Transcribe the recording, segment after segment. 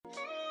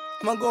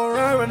I'ma go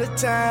around the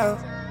town,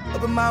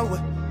 up in my way,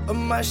 up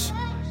my shit.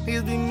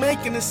 Niggas be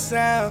making a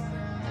sound.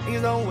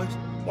 Niggas always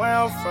where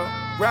I'm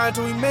from. Ride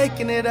till we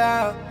making it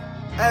out.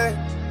 Hey.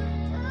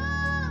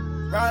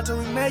 Ride till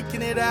we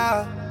making it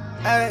out.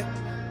 Hey.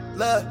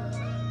 Look.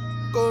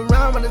 Go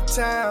around the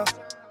town,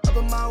 up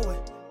in my way,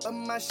 up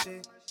my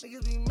shit.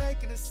 Niggas be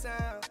making a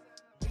sound.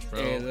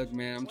 Hey, look,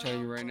 man, I'm telling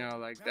you right now,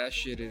 like, that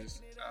shit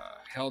is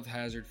health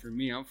hazard for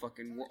me. I'm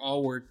fucking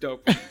all worked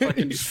up with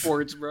fucking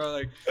sports, bro.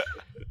 Like,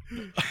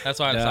 that's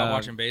why I stopped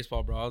watching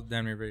baseball, bro. I was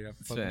damn near ready to have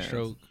a fucking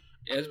stroke.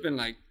 Yeah, it's been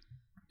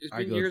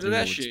years of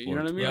that shit. You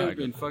know what I mean? It's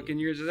been fucking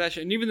years of that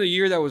shit. And even the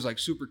year that was like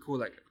super cool,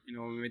 like, you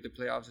know, when we made the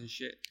playoffs and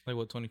shit. Like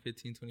what,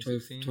 2015,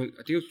 2016? I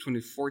think it was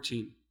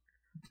 2014.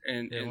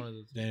 And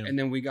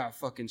then we got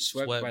fucking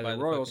swept by the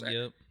Royals.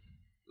 Yep.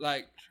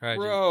 Like, tragic.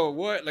 Bro,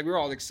 what? Like, we were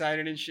all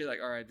excited and shit. Like,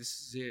 all right, this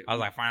is it. I was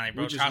like, finally,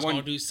 bro, Trout's going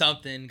to do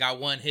something. Got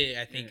one hit,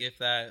 I think, if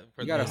that.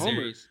 For got the a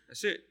homer. Series.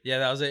 That's it. Yeah,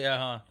 that was it. Yeah,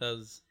 huh? That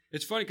was.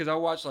 It's funny because I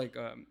watch like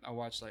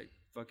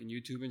fucking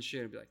YouTube and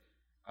shit and be like,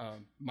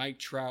 Mike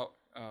Trout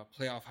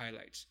playoff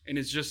highlights. And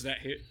it's just that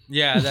hit.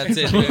 Yeah, that's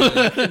it.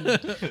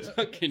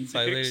 Fucking it's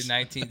like literally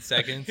 19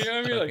 seconds. You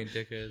know what I mean? Fucking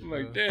Like, dickheads, I'm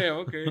like, damn,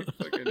 okay.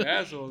 Fucking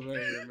assholes right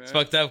here, man. It's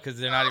fucked up because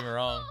they're not even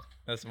wrong.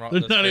 That's wrong.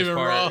 They're not even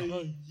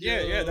wrong.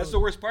 Yeah, that's the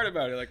worst part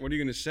about it. Like, what are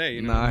you gonna say?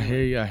 You know I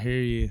hear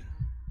you.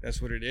 That's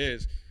what it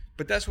is.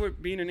 But that's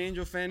what being an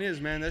Angel fan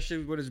is, man. That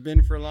shit what it's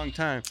been for a long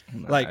time.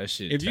 Like,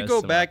 if you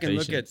go back and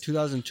look at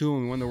 2002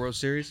 when we won the World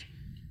Series,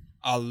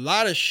 a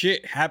lot of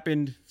shit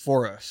happened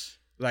for us.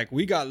 Like,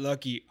 we got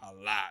lucky a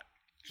lot,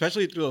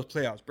 especially through those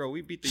playoffs, bro.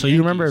 We beat the Yankees. You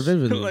remember it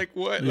vividly? Like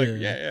what? Like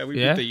we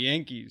beat the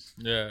Yankees.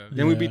 Yeah.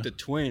 Then we beat the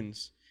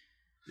Twins.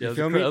 Yeah,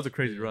 that was a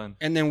crazy run.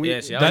 And then we.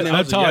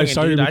 That's how I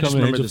started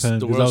becoming an Angel fan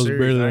because I was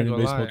barely learning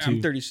baseball too.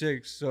 I'm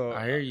 36, so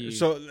I hear you.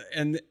 So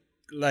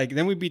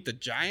then we beat the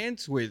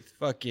Giants with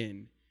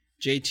fucking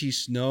JT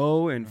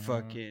Snow and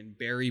fucking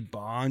Barry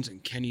Bonds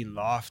and Kenny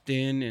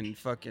Lofton and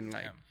fucking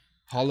like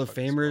Hall of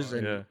Famers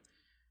and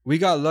we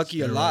got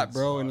lucky a lot,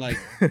 bro. And like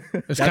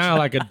it's kind of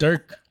like a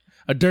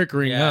Dirk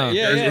ring, huh?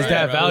 Yeah. Is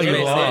that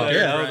valuable?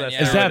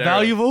 Is that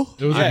valuable?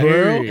 It was a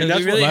girl. And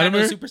we really had no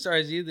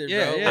superstars either, bro.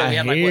 Yeah. We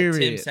had like what,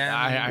 Tim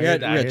Salmon. We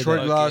had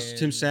Troy Gloss,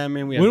 Tim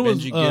Salmon. We had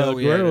Benji Gill.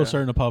 Guerrero was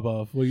starting to pop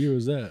off. What year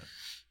was that?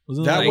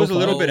 That was a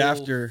little bit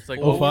after. It's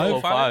like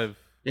 05?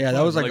 Yeah,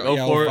 that was like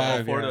 04,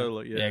 05.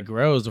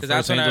 Guerrero was the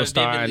first Angel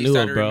star I knew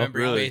of, bro.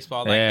 Really? Baseball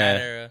like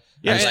that era.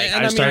 Yeah,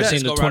 I started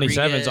seeing the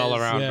 27s all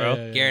around,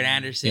 bro. Garrett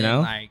Anderson, you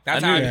know? like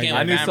that's how I became a fan.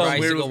 I knew something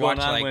weird was going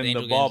on when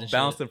the ball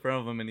bounced in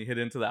front of him and he hit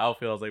into the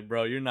outfield. I was like,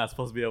 bro, you're not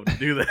supposed to be able to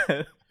do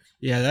that.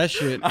 Yeah, that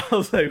shit. I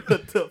was like,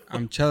 what the fuck?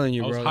 I'm telling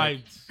you, bro. I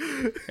was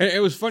hyped.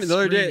 It was funny.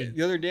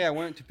 The other day I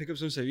went to pick up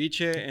some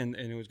ceviche and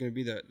it was gonna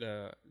be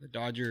the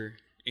Dodger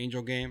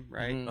Angel game,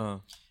 right? Mm-hmm.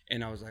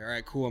 And I was like, all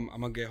right, cool. I'm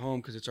gonna get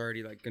home because it's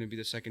already like gonna be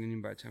the second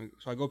inning by the time.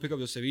 So I go pick up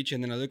the ceviche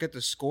and then I look at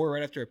the score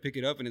right after I pick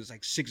it up and it's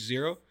like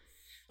 6-0.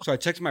 So I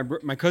text my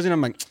cousin.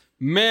 I'm like,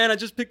 man, I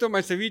just picked up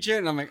my ceviche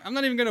and I'm like, I'm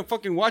not even gonna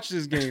fucking watch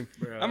this game.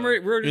 I'm ready.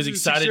 We're he was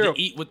excited to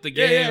eat with the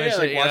game.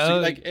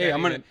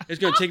 It's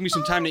gonna take me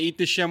some time to eat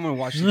this shit. I'm gonna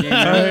watch the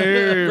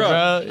game.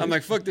 Bro, I'm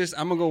like, fuck this.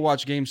 I'm gonna go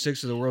watch Game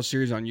 6 of the World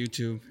Series on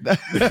YouTube.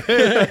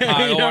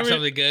 Go watch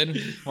something good.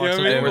 Watch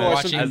something worth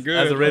watching.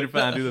 As a Raider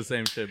fan, I do the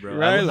same shit, bro.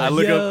 Right? I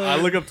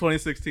look up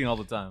 2016 all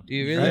the time. Do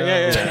you really?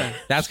 Yeah.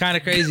 That's kind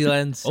of crazy,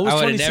 Lens. I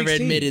would have never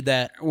admitted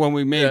that when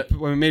we made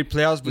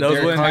playoffs. But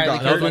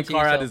that was when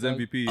Carr had his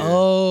MVP.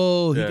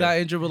 Oh, he got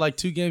injured with like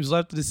 2 games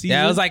left of the season.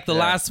 Yeah, it was like the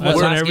last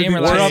game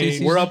or last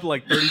season. We're up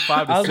like 35 to 6.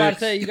 I was about to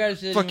say, you guys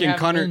should fucking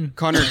Connor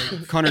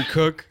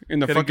Cook in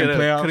the fucking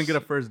playoffs. Couldn't get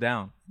a first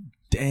down.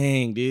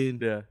 Dang,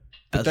 dude. Yeah.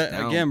 But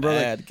that, again, bro,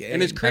 like,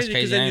 and it's crazy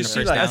because then you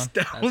see like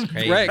that's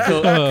crazy. Right,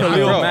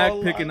 Khalil Mack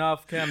picking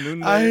off Cam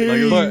Newton.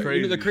 But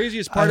crazy. The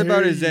craziest part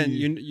about it is that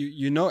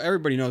you know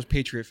everybody knows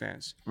Patriot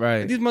fans, right?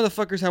 Like, these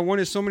motherfuckers have won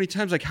it so many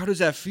times. Like, how does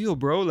that feel,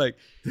 bro? Like,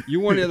 you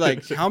won it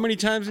like how many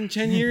times in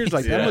 10 years?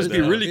 Like, that must be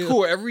really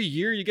cool. Every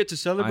year you get to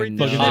celebrate.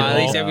 At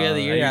least every other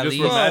year, at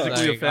least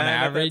magically a fan on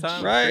average,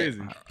 right?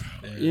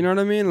 You know what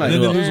I mean? Like,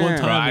 and then there was one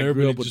time I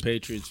grew up with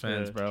Patriots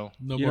fans, bro.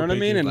 You know what I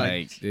mean? And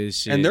like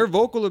this shit. And they're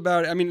vocal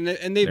about it. I mean,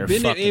 and they've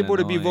been able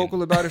to be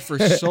vocal about it for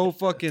so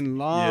fucking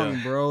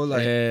long, bro.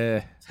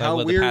 Like,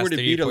 how weird would it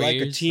be to like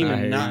a team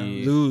and not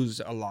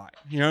lose a lot?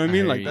 You know what I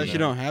mean? Like, that shit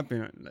don't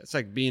happen. It's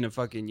like being a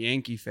fucking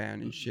Yankee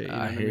fan and shit. You know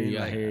what I mean?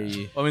 I hear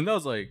you. I mean, that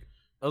was like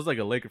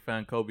a Laker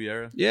fan Kobe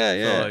era.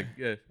 Yeah.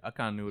 So I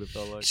kind of knew what it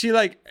felt like. See,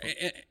 like,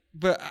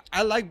 but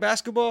I like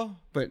basketball,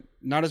 but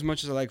not as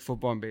much as I like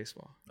football and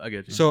baseball. I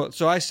get you.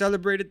 So I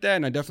celebrated that,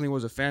 and I definitely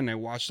was a fan. And I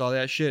watched all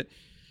that shit,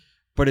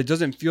 but it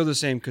doesn't feel the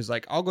same because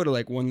like I'll go to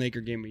like one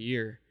Laker game a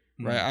year.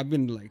 Right, I've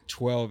been to like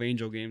 12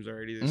 Angel games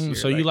already this year.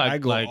 So you I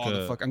go all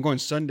the fuck. I'm going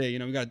Sunday. You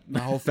know, we got my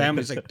whole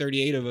family. It's like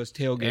 38 of us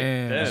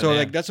tailgate. So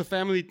like that's a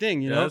family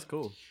thing. You know, that's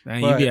cool.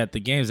 And you be at the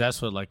games.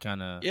 That's what like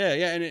kind of. Yeah,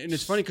 and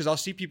it's funny because I'll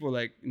see people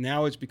like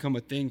now it's become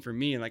a thing for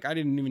me, and like I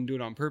didn't even do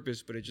it on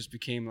purpose, but it just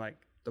became like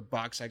the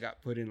box I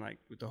got put in, like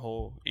with the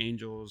whole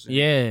Angels, and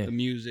the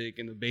music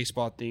and the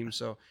baseball theme.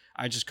 So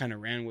I just kind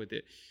of ran with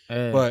it.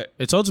 But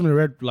it's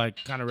ultimately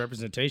like kind of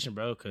representation,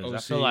 bro. Because I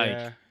feel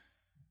like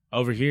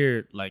over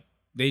here, like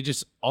they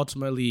just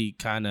ultimately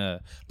kind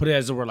of put it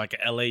as if we're like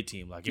a LA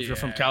team. Like if you're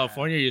from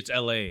California, it's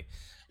LA.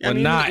 But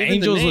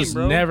Angels name, was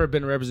never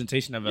been a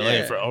representation of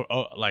LA for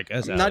like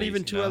us. Not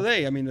even to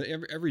LA. I mean,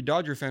 every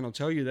Dodger fan will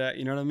tell you that.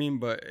 You know what I mean?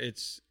 But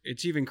it's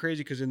even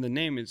crazy because in the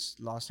name it's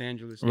Los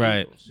Angeles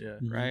Angels. Yeah.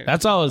 Right.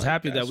 That's why I was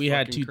happy that we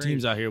had two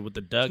teams out here with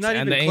the Ducks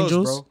and the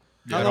Angels. Bro.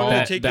 How long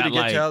did it take you to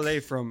get to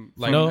LA from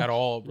at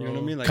all, bro? You know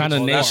what I mean? Like, kind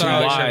of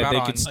nationwide, they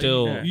could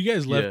still. You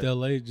guys left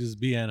LA just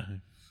be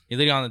Anaheim. You're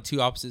literally on the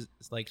two opposite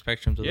like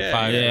spectrums of the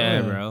fire.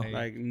 Yeah, bro.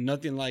 Like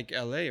nothing like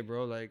LA,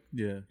 bro. Like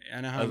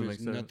Anaheim is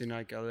nothing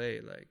like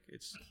LA. Like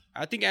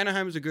I think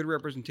Anaheim is a good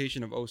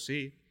representation of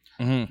OC,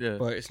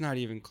 but it's not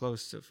even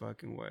close to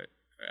fucking what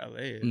LA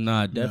is.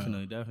 Nah,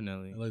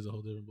 definitely. LA's a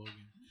whole different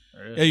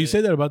ballgame. Yeah, you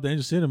say that about the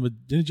Angel Stadium, but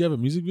didn't you have a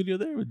music video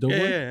there with Dope?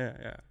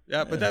 Yeah.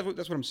 But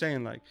that's what I'm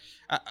saying. Like,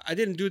 I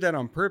didn't do that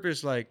on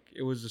purpose. Like,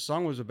 the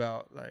song was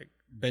about like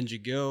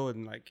Benji Gill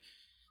and like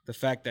the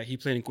fact that he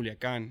played in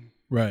Culiacan,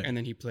 right? And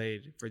then he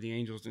played for the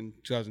Angels in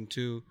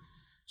 2002.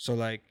 So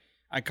like,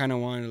 I kind of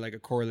wanted like a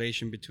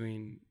correlation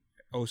between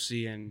OC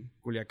and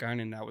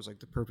Culiacan, and that was like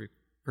the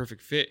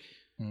perfect fit.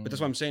 But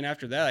that's what I'm saying.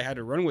 After that, I had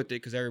to run with it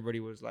because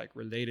everybody was like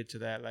related to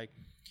that. Like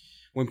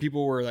when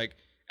people were like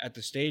at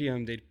the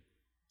stadium,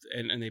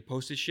 and they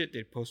posted shit,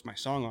 they'd post my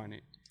song on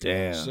it.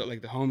 Damn. So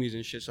like the homies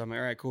and shit. So I'm like,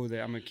 all right, cool. I'm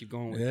gonna keep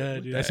going with it. Yeah,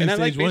 dude. I seen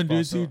Sage One do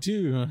it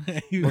too.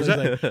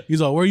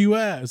 He's like, where you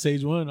at?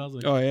 Sage One. I was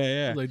like, oh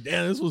yeah. I was like,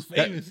 damn, this was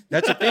famous.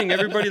 That's the thing.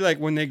 Everybody like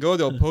when they go,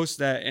 they'll post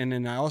that, and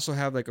then I also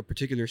have like a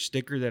particular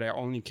sticker that I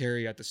only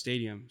carry at the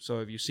stadium. So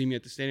if you see me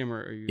at the stadium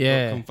or you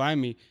come find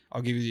me,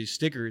 I'll give you these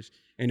stickers,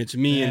 and it's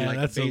me and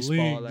like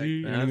baseball. Like,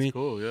 you know what I mean?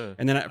 Cool. Yeah.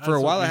 And then for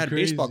a while I had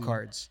baseball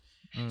cards.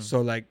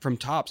 So like from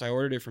Topps, I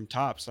ordered it from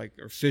Topps, like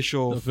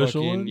official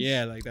fucking ones?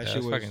 Yeah, like that shit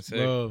was fucking sick.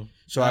 Bro,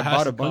 so I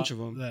bought a bunch of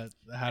them.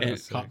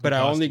 But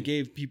I only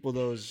gave people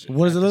those.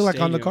 What does it look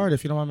like on the card,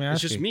 if you don't mind me asking?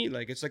 It's just me,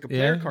 like it's like a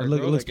player card. It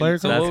looks player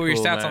card. So what were your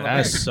stats on the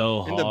back? That's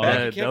so hard. In the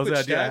back, you can't put that was the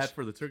idea I stats, had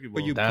for the turkey bowl.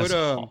 but you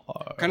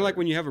put kind of like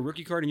when you have a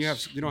rookie card and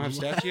you don't have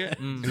stats yet,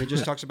 and it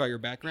just talks about your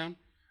background.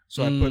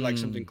 So I put like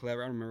something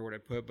clever. I don't remember what I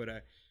put, but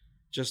I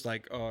just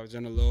like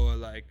Zenaloa,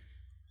 like.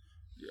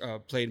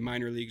 Played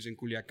minor leagues in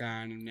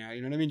Culiacan, and now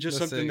you know what I mean. Just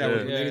something that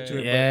was related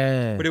to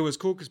it. But it was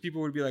cool because people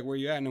would be like, "Where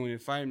you at?" And then when you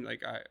find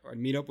like I'd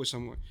meet up with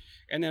someone,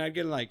 and then I'd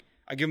get like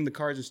I give them the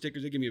cards and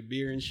stickers. They give me a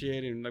beer and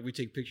shit, and like we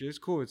take pictures. It's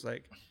cool. It's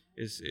like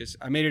it's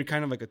I made it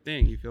kind of like a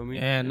thing. You feel me?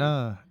 Yeah,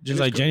 nah,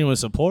 just like genuine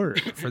support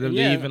for them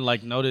to even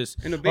like notice,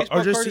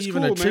 or just to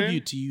even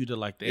attribute to you to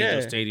like the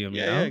Angel Stadium.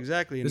 You know? Yeah,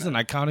 exactly. This is an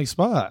iconic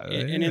spot.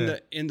 And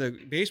in the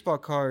baseball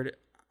card.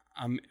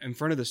 I'm in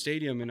front of the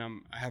stadium and I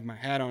have my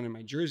hat on and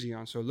my jersey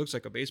on, so it looks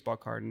like a baseball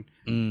card.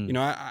 And you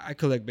know, I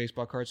collect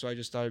baseball cards, so I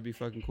just thought it'd be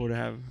fucking cool to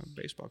have a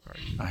baseball card.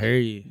 I hear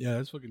you. Yeah,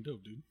 that's fucking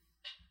dope, dude.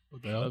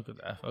 What the hell?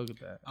 Fuck with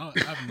that.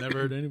 I've never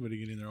heard anybody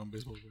getting their own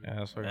baseball card. Yeah,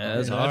 that's fucking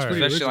that's hard. That's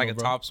especially original, like a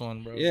bro. Topps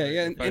one, bro. Yeah,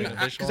 and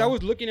because I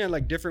was looking at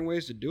like different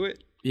ways to do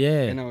it.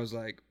 Yeah. And I was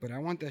like, but I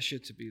want that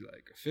shit to be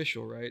like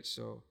official, right?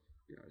 So.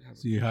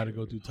 So you had to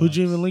go through Topps. Who'd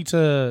you even link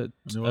to?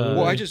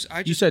 Well, I just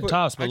you said put,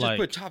 Topps, but I just like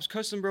put Topps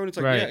Custom, bro, and it's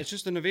like it's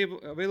just an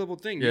available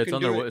thing. Yeah,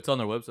 you it's on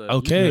their website.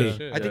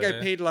 Okay. I think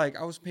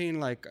I was paying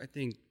like I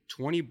think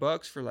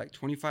 $20 for like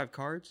 25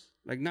 cards,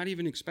 like not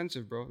even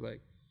expensive, bro.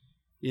 Like,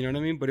 you know what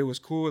I mean? But it was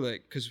cool,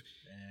 like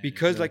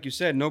because like you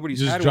said,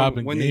 nobody's had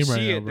one. When they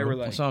see it, they were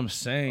like, "That's what I'm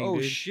saying." Oh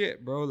dude.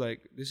 Shit, bro!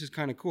 Like this is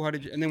kind of cool. How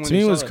did you? And then when to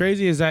me, what's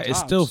crazy is that it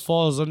still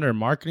falls under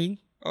marketing.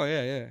 Oh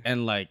yeah.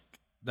 And like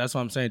that's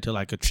what I'm saying, to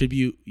like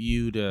attribute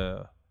you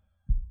to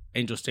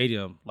Angel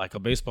Stadium, like a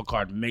baseball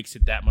card makes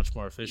it that much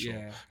more official.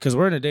 Because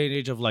we're in a day and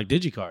age of like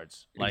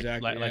digicards, like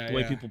the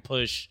way people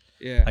push.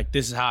 Yeah, like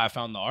this is how I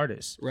found the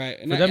artist. Right,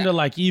 and for them to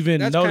like even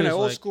that's notice, kind of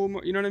old like,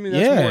 school. You know what I mean?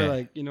 That's more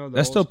like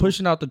that's still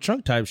pushing out the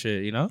trunk type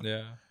shit. You know?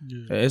 Yeah.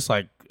 It's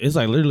like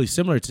literally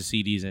similar to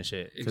CDs and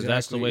shit. Because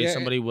that's the way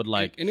somebody would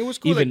like. And it was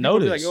cool. Even like,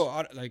 notice. Like,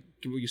 oh, like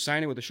will you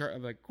sign it with a shirt?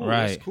 I'm like, cool.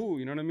 That's cool.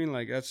 You know what I mean?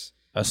 Like that's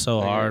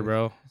so hard,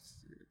 bro.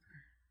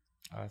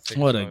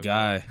 What a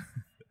guy.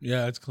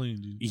 Yeah, it's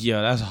clean, dude.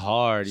 Yeah, that's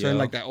hard. So in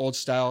like that old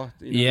style,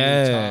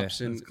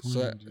 Tops, and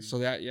clean, so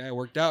that it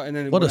worked out. And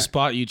then what a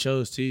spot you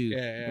chose too.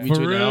 Yeah.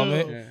 Between the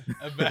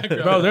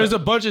helmet, bro. There's a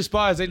bunch of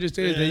spots that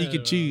you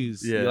could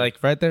choose. Yeah, like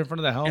right there in front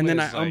of the helmet. And then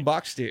I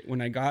unboxed it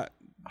when I got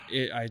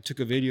it. I took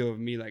a video of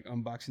me like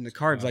unboxing the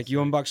cards, like you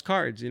unbox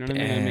cards. You know what I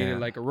mean? I made it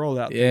like a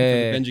rollout from the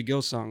Benji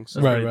Gill song.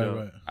 So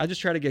right. I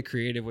just try to get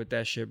creative with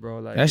that shit, bro.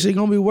 Like that shit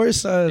gonna be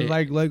worse,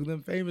 like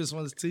them famous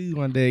ones too.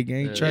 One day,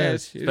 gang.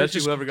 Trust,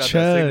 especially whoever got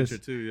that signature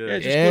too. Yeah,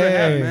 just cool to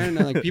have, man.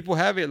 And, like people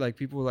have it. Like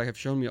people like have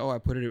shown me. Oh, I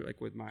put it like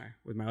with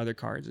my other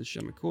cards and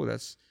shit. I'm like, cool.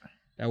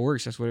 That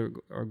works. That's what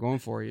we're going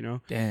for, you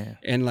know. Damn.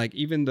 And like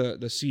even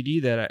the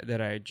CD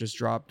that I just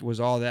dropped was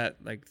all that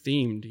like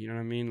themed. You know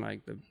what I mean?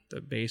 Like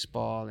the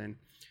baseball and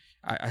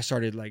I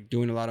started like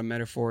doing a lot of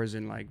metaphors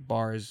and like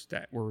bars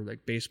that were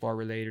like baseball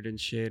related and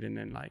shit. And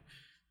then like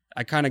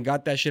I kind of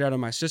got that shit out of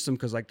my system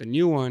because like the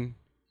new one,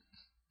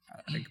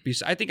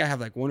 I think I have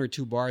like 1 or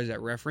 2 bars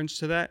that reference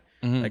to that.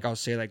 Mm-hmm. Like I'll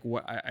say like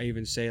what I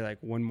even say like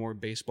one more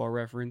baseball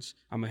reference.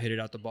 I'm gonna hit it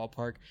out the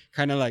ballpark.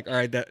 Kind of like, all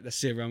right,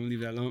 that's it, bro. I'm gonna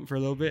leave that alone for a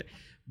little bit.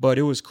 But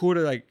it was cool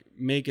to like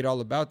make it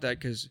all about that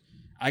because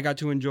I got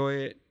to enjoy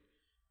it.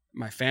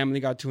 My family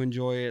got to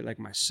enjoy it. Like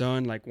my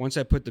son, like once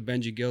I put the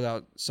Benji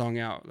Gill song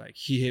out, like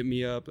he hit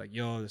me up like,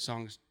 yo, the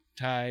song's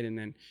tied. And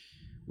then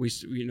we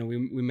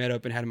met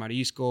up and had him at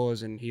East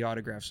Coast, and he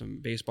autographed some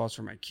baseballs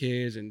for my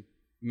kids and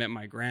met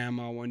my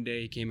grandma one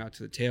day. He came out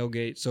to the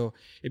tailgate. So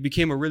it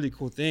became a really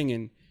cool thing.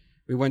 And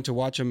we went to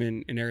watch him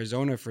in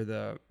Arizona for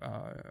the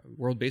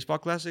World Baseball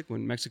Classic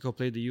when Mexico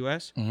played the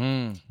U.S.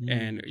 Mm-hmm.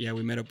 And yeah,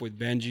 we met up with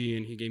Benji,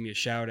 and he gave me a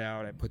shout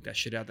out. I put that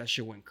shit out. That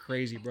shit went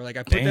crazy, bro. Like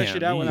I put that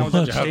shit out when I was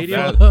at the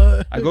stadium.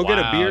 I go get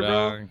a beer,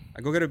 bro.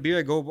 I go get a beer.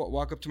 I go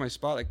walk up to my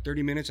spot, like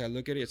 30 minutes. I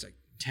look at it. It's like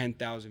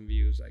 10,000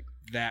 views, like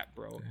that,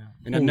 bro. Damn.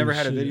 And I've never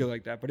had a video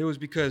like that, but it was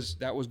because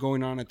that was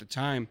going on at the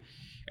time.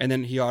 And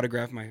then he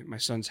autographed my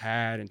son's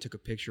hat and took a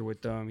picture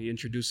with them. He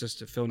introduced us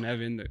to Phil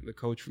Nevin, the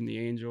coach from the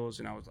Angels.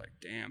 And I was like,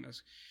 damn,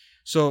 that's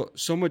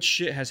so much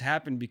shit has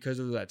happened because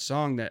of that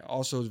song that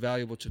also is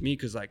valuable to me.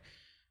 Cause like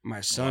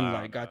my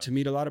son got to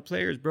meet a lot of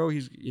players, bro.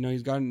 He's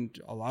gotten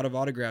a lot of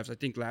autographs. I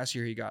think last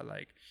year he got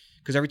like,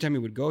 cause every time he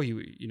would go,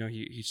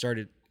 he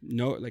started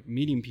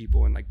meeting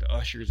people and like the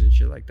ushers and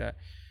shit like that.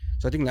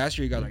 So I think last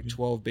year he got like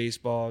 12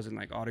 baseballs and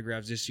like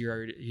autographs. This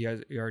year he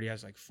already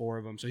has like 4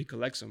 of them. So he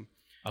collects them.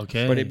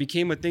 Okay. But it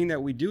became a thing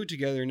that we do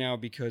together now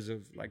because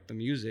of like the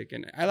music,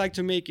 and I like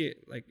to make it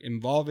like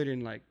involve it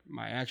in like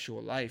my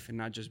actual life and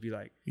not just be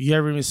like. You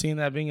ever even seen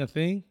that being a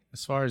thing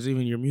as far as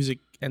even your music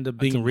end up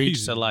being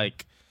reached to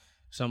like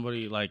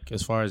somebody like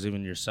as far as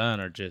even your son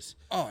or just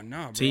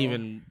to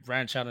even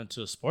branch out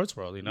into a sports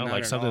world, you know, not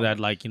like something that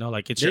like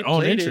like it's your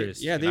own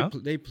interest. Yeah,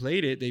 they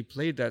played it. They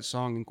played that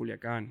song in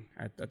Culiacan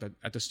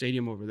at the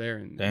stadium over there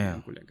in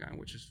Culiacan,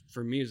 which is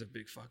for me is a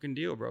big fucking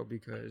deal, bro,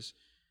 because.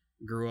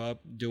 Grew up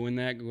doing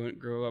that,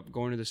 grew up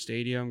going to the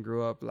stadium,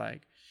 grew up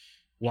like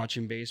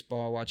watching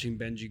baseball, watching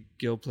Benji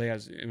Gill play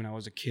when I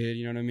was a kid,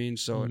 you know what I mean?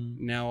 So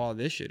now all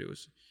this shit, it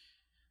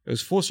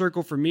was full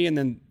circle for me. And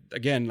then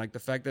again, like the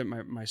fact that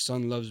my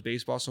son loves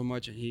baseball so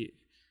much, and he,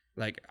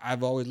 like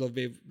I've always loved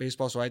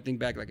baseball. So I think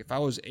back, like if I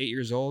was 8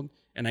 years old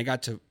and I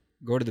got to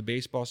go to the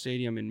baseball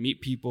stadium and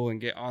meet people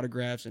and get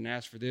autographs and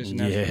ask for this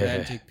and ask for that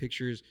and take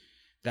pictures,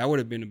 that would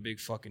have been a big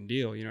fucking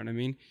deal. You know what I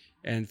mean?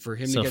 And for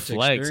him to get to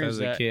experience as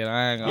a that, kid,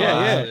 I ain't gonna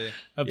lie.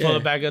 I pull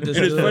it back up this.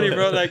 It's funny,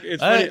 bro. Like it's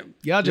funny.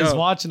 Y'all just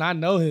watching. I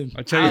know him.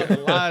 I'll tell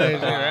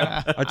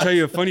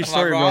you a funny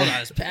story, bro.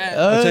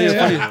 I'll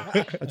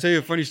tell you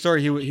a funny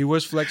story. He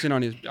was flexing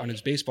on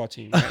his baseball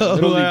team, right?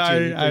 Little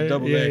league team,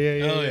 double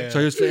A. So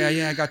he was like,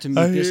 I got to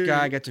meet this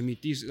guy. I got to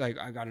meet these. Like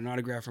I got an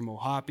autograph from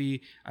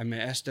Ohapi. I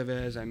met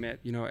Estevez. I met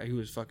he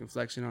was fucking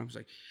flexing on him. He's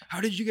like, how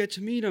did you get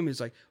to meet him?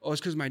 It's like, oh,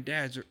 it's because my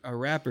dad's a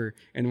rapper.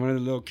 And one of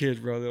the little kids,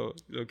 bro, the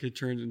little kid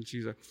turns and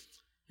she's like,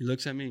 he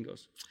looks at me and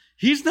goes,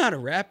 he's not a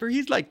rapper.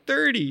 He's like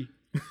 30.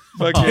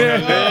 Fucking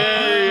hilarious.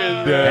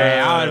 Hey,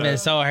 I would have been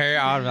so hurt.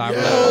 I would have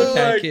been like, fuck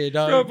that kid,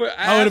 dog. Bro,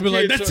 I would have been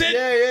like, that's it.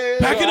 Yeah.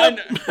 Pack it up.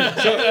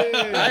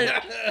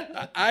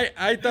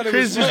 I thought it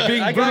Chris was just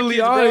being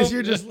brutally honest.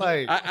 You're just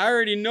like, I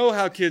already know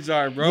how kids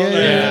are, bro.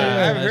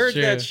 I've heard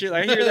that shit.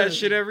 I hear that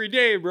shit every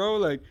day, bro.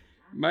 Like,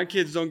 my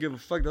kids don't give a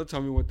fuck. They'll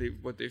tell me what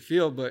they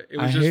feel, but it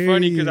was just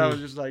funny because I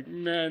was just like,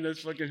 man, that's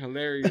fucking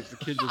hilarious. The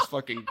kid just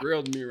fucking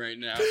grilled me right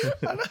now.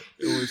 It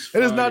was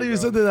funny, it's not even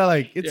something that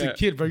like it's a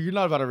kid, bro. You're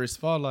not about to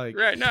respond like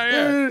right now,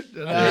 look,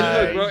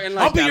 bro, and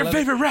like, I'll be your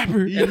favorite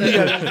rapper.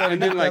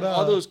 And then like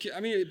all those kids, I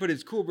mean, but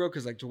it's cool, bro,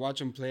 because like to watch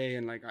them play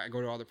and like I go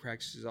to all the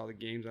practices, all the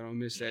games. I don't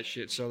miss that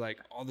shit. So like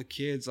all the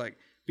kids, like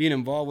being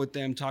involved with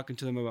them, talking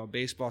to them about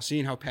baseball,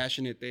 seeing how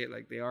passionate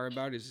they are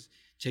about it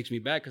takes me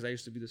back because I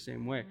used to be the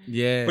same way.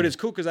 Yeah. But it's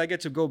cool because I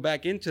get to go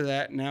back into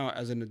that now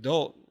as an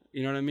adult.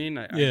 You know what I mean?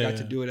 I got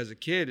to do it as a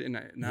kid, and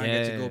I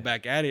get to go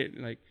back at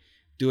it, like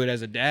do it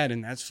as a dad,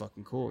 and that's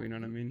fucking cool. You know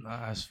what I mean?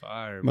 That's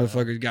fire.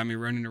 Motherfuckers got me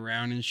running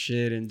around and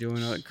shit and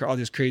doing all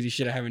this crazy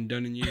shit I haven't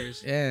done in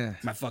years. Yeah.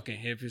 My fucking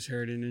hip is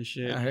hurting and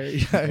shit. I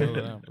heard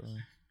that, bro.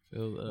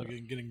 Feel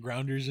that. Getting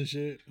grounders and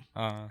shit.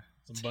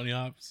 Some bunny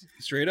hops.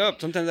 Straight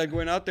up. Sometimes I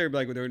go out there,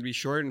 like they would be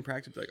short in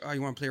practice, like, oh,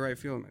 you want to play right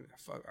field? I'm like,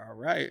 fuck, all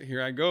right,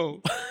 here I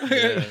go.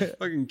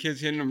 Fucking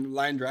kids hitting them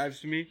line drives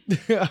to me.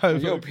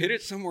 Yo, hit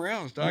it somewhere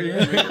else, dog.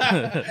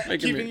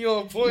 Keeping you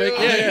on point.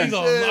 He's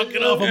all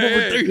knocking off. I'm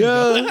over 3.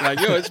 Like,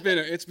 yo, it's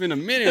been a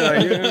minute.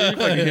 Like, you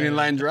fucking hitting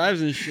line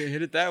drives and shit.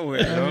 Hit it that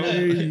way,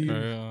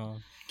 bro.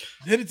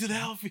 Hit it to the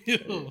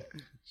outfield.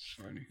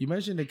 Funny. You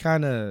mentioned it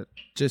kind of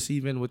just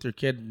even with your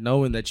kid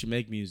knowing that you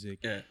make music.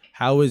 Yeah.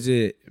 How is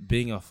it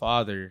being a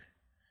father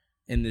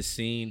in this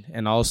scene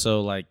and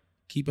also like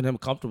keeping him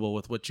comfortable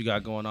with what you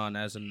got going on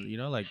as in,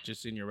 like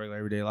just in your regular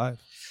everyday life?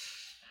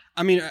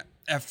 I mean,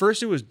 at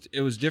first it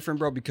was different,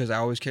 bro, because I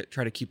always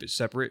try to keep it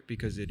separate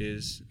because it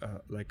is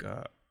like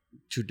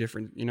two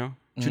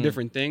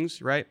different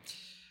things, right?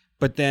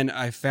 But then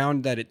I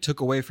found that it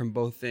took away from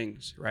both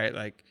things, right?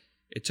 Like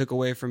it took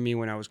away from me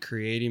when I was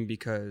creating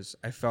because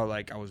I felt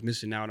like I was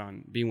missing out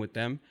on being with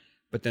them.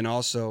 But then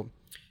also,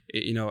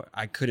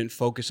 I couldn't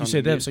focus on. You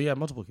said them, so you have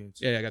multiple kids.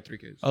 Yeah, I got 3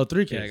 kids. Oh,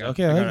 3 kids.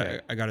 Yeah,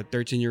 I got a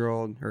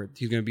 13-year-old, or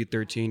he's gonna be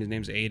 13. His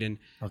name's Aiden.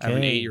 Okay. I have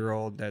an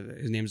 8-year-old that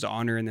his name's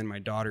Honor, and then my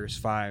daughter is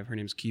 5. Her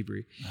name's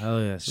Kibri.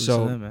 Hell yeah!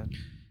 So man.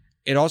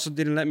 It also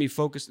didn't let me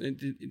focus. It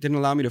didn't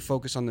allow me to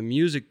focus on the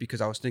music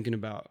because I was thinking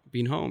about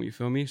being home. You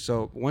feel me?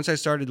 So once I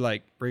started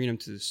like bringing them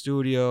to the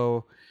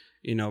studio,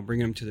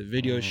 bringing them to the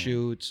video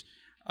shoots,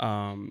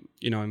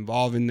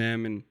 involving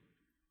them, and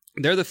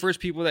they're the first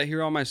people that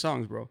hear all my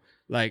songs, bro.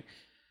 Like,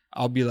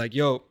 I'll be like,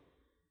 yo,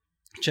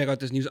 check out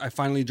this news. I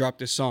finally dropped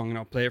this song, and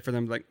I'll play it for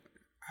them. Like,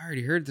 I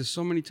already heard this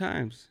so many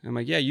times. I'm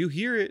like, yeah, you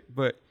hear it,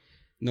 but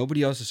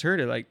nobody else has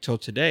heard it. Like, till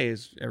today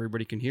is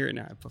everybody can hear it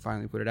now. I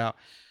finally put it out.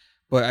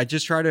 But I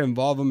just try to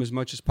involve them as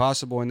much as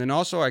possible. And then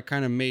also I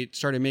kind of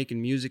started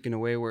making music in a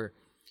way where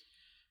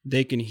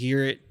they can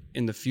hear it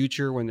in the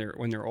future when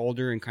they're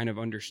older and kind of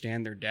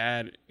understand their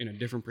dad in a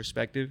different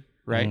perspective,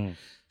 right?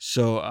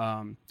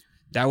 So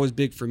that was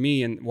big for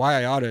me. And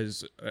Why I Oughta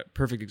is a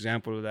perfect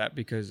example of that,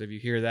 because if you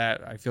hear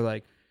that, I feel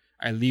like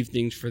I leave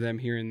things for them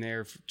here and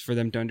there for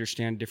them to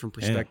understand different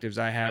perspectives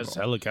I have. That's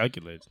hella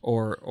calculated.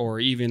 Or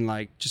even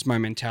like just my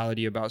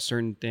mentality about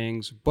certain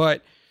things.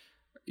 But,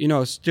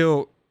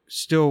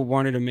 still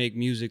wanted to make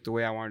music the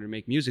way I wanted to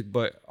make music,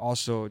 but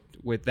also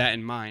with that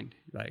in mind,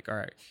 like, all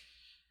right,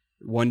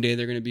 one day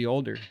they're going to be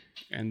older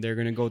and they're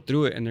going to go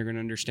through it and they're going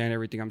to understand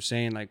everything I'm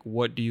saying. Like,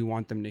 what do you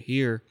want them to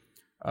hear?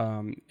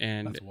 And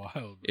that's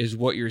wild, is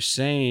what you're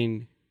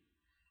saying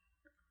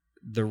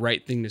the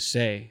right thing to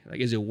say? Like,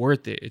 is it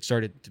worth it? It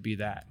started to be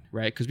that,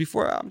 right? Because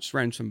before I'm just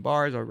writing some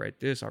bars, I'll write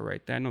this, I'll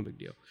write that, no big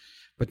deal.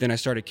 But then I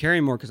started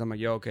caring more because I'm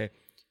like, yo, okay,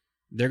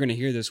 they're going to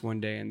hear this one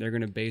day and they're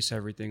going to base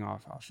everything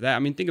off that. I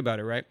mean, think about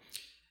it, right?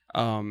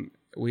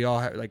 We all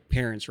have like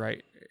parents,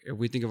 right? If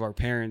we think of our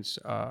parents,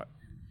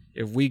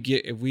 if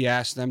we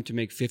asked them to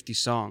make 50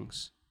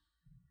 songs,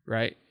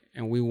 right?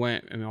 And we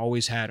went and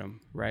always had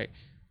them, right?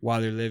 While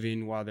they're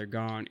living, while they're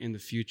gone, in the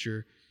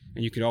future.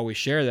 And you could always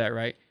share that,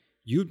 right?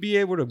 You'd be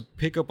able to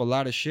pick up a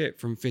lot of shit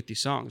from 50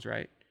 songs,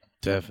 right?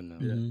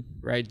 Definitely. Yeah.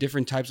 Right?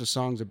 Different types of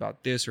songs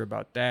about this or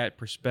about that,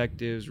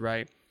 perspectives,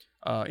 right?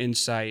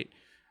 Insight.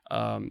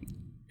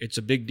 It's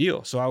a big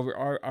deal. So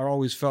I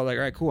always felt like,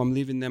 all right, cool. I'm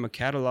leaving them a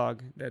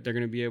catalog that they're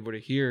going to be able to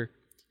hear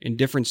in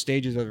different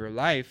stages of their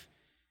life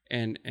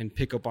and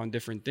pick up on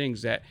different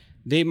things that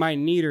they might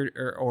need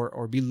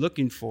or be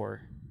looking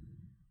for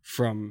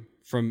from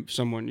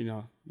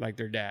someone, like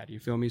their dad. You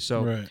feel me?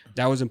 So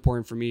that was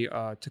important for me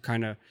to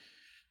kind of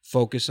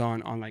focus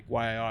on like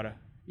Why I Oughta.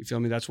 You feel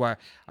me? That's why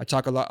I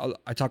talk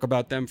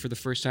about them for the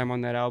first time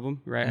on that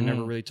album, right? I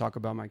never really talk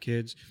about my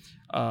kids.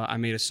 I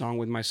made a song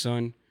with my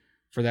son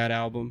for that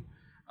album.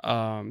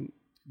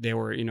 They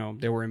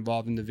were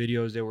involved in the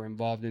videos, they were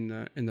involved in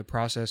the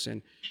process,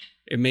 and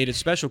it made it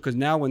special because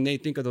now when they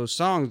think of those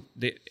songs,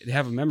 they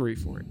have a memory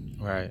for it.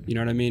 Right. You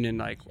know what I mean? And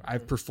like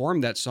I've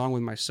performed that song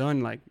with my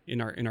son. Like in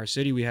our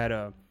city, we had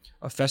a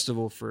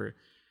festival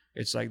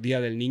it's like Dia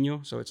del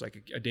Niño, so it's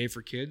like a day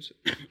for kids.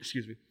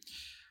 Excuse me.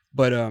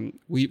 But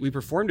we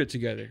performed it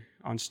together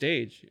on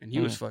stage, and he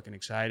was fucking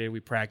excited. We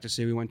practiced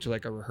it. We went to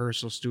like a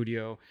rehearsal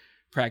studio,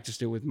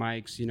 practiced it with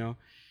mics,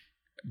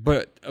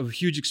 but a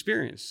huge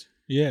experience.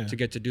 Yeah, to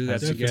get to do that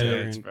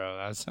together, and, bro.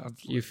 That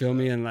sounds. You feel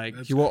me? And like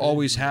he will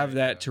always have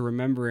that to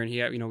remember. And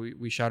he,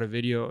 we shot a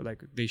video.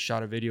 Like they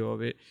shot a video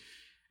of it,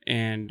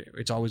 and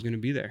it's always going to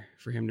be there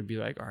for him to be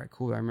like, all right,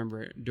 cool. I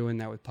remember doing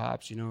that with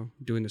Pops.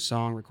 Doing the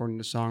song, recording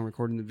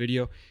the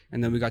video,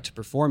 and then we got to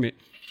perform it.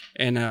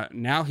 And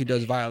now he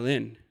does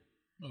violin.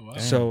 Oh, wow.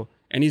 So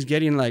and he's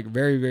getting like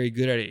very, very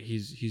good at it.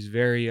 He's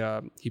very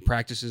he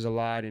practices a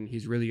lot and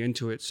he's really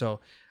into it.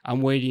 So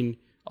I'm waiting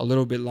a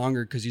little bit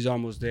longer because he's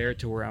almost there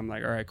to where I'm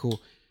like, all right,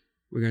 cool.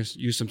 We're going to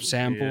use some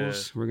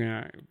samples. Yeah. We're going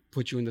to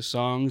put you in the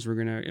songs. We're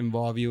going to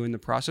involve you in the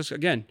process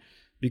again,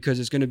 because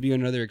it's going to be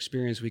another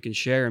experience we can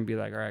share and be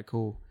like, all right,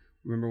 cool.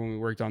 Remember when we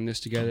worked on this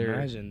together?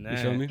 Imagine that. You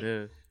feel me?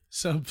 Yeah.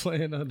 Son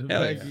playing on the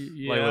back.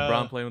 Yeah. Like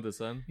LeBron playing with the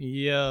son?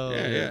 Yo.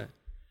 Yeah.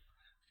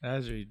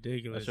 That's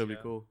ridiculous. That should be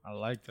cool. I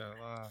like that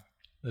a lot.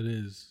 It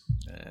is.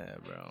 Yeah,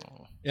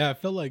 bro. Yeah, I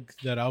felt like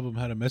that album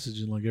had a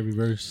message in like every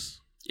verse.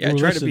 Yeah, I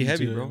tried to be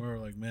heavy, bro. We were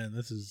like, man,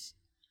 it's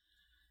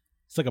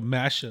like a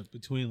mashup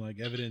between like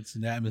Evidence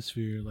and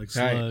Atmosphere, like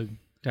Slug.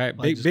 Tight.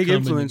 Like big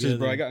influences,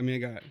 together. Bro. I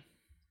got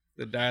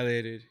the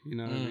Dilated, you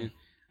know what I mean?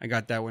 I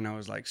got that when I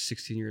was like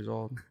 16 years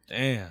old.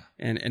 Damn.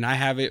 And I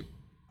have it.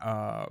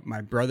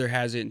 My brother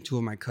has it and 2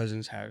 of my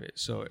cousins have it.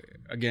 So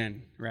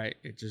again, right?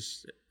 It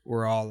just,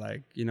 we're all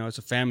like, it's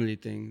a family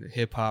thing. The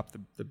hip hop,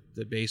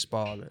 the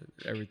baseball,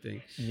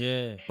 everything.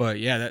 Yeah. But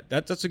yeah,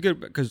 that's a good,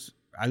 because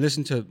I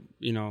listen to,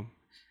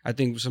 I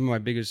think some of my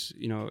biggest,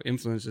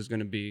 influence is going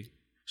to be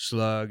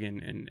Slug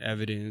and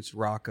Evidence,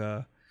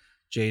 Rocka,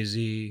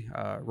 Jay-Z,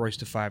 Royce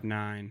da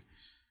 5'9",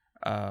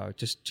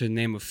 just to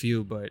name a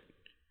few. But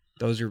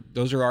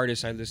those are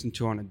artists I listen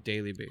to on a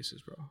daily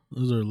basis, bro.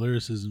 Those are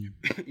lyricism.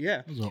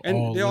 Yeah,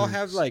 and they all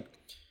have like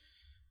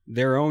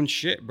their own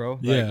shit, bro.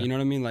 Like, yeah, you know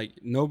what I mean. Like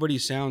nobody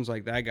sounds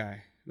like that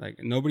guy. Like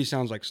nobody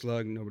sounds like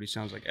Slug. Nobody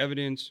sounds like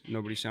Evidence.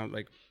 Nobody sounds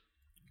like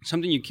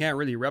something you can't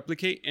really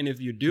replicate. And if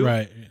you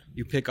do,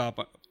 you pick up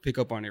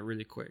on it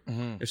really quick.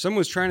 If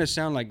someone's trying to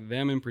sound like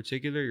them in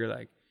particular, you're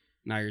like,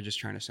 nah, you're just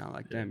trying to sound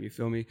like them. You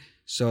feel me?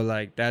 So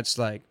like that's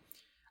like.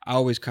 I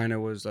always kind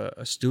of was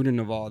a student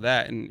of all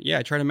that, and yeah,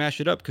 I try to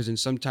mash it up because then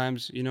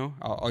sometimes, you know,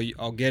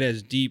 I'll get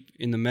as deep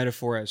in the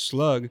metaphor as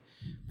Slug,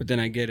 but then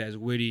I get as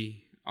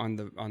witty on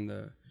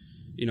the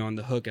you know, on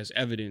the hook as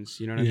Evidence.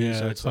 You know what I mean? Yeah,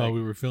 so that's how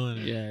we were feeling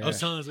it. Yeah, I was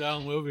telling this guy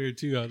on the way over here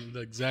too. The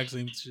exact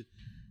same shit.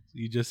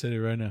 You just said it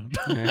right now.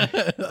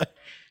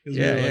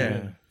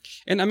 Yeah.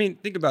 And I mean,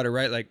 think about it,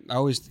 right? Like I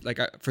always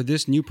for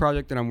this new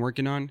project that I'm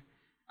working on.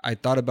 I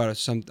thought about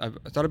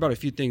a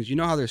few things. You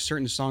know how there's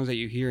certain songs that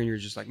you hear and you're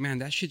just like, man,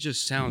 that shit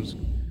just sounds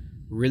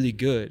really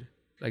good,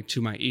 like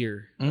to my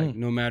ear. Like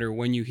no matter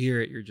when you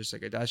hear it, you're just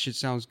like, that shit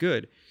sounds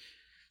good.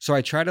 So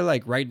I try to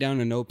like write down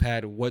in a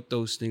notepad what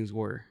those things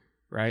were,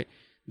 right?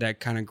 That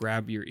kind of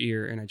grab your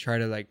ear, and I try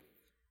to like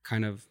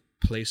kind of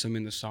place them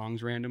in the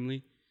songs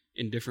randomly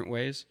in different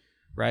ways,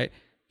 right?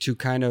 To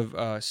kind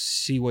of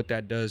see what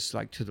that does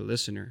like to the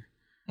listener,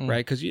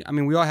 right? Because I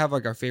mean, we all have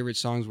like our favorite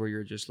songs where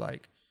you're just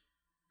like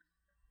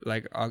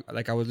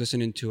I was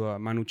listening to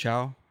Manu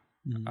Chao,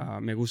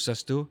 Me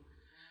Gustas Tu.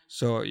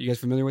 So you guys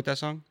familiar with that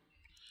song?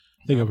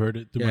 I think I've heard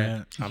it through my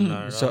aunt. I'm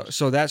not.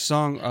 So that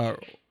song,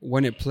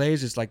 when it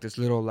plays, it's like this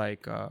little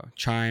like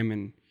chime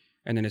and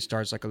then it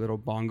starts like a little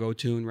bongo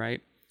tune,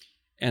 right?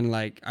 And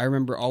like I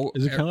remember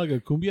Is it kind of like a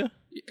cumbia?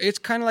 It's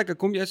kind of like a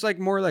cumbia. It's like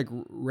more like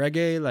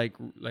reggae,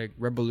 like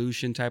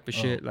revolution type of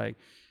shit. Like,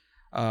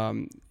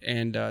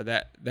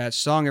 that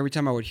song. Every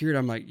time I would hear it,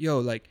 I'm like, yo,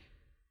 like.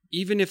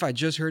 Even if I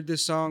just heard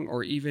this song,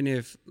 or even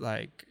if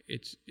like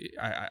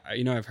I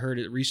you know, I've heard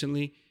it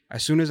recently,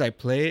 as soon as I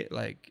play it,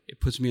 like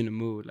it puts me in the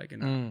mood, like, you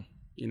know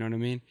what I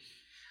mean?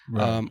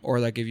 Right. Or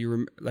like if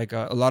you like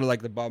a lot of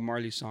like the Bob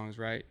Marley songs,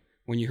 right?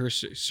 When you hear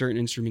certain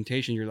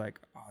instrumentation, you're like,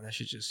 oh, that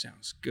shit just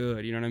sounds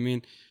good. You know what I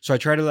mean? So I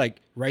try to like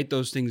write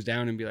those things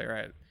down and be like, all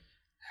right,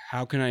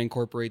 how can I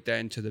incorporate that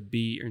into the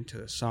beat or into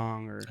the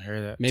song? Or I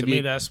hear that. Maybe to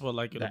me, that's what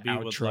like it'll be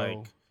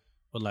outro.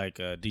 with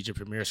DJ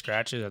Premier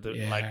scratches at the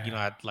like, you know,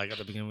 at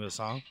the beginning of the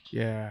song.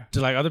 Yeah.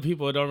 To like other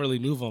people, it don't really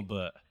move them,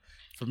 but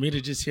for me to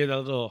just hear that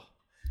little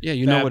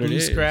you know what it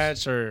is,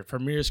 scratch or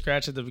Premier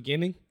scratch at the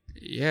beginning.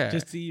 Yeah.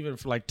 Just even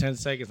for like 10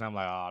 seconds, I'm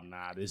like, oh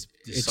nah, this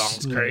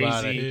song's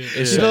crazy.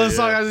 You know, the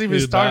song hasn't even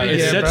started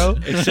yet, bro.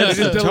 It sets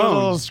the tone. A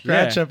little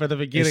scratch up at the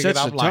beginning, and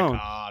I'm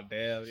like, oh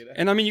damn. You know?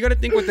 And I mean, you got to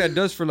think what that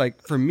does for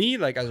me,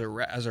 like as a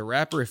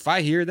rapper. If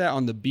I hear that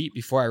on the beat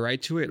before I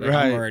write to it, like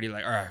I'm already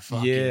like, all right,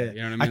 fuck it.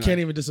 You know what I mean? I can't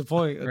even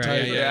disappoint.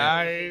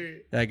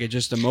 Like it's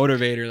just a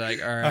motivator.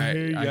 Like, all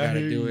right, I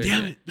gotta do it.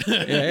 Damn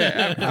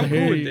it. I'm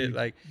cool with it.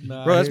 Like,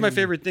 bro, that's my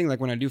favorite thing. Like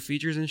when I do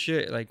features and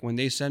shit. Like when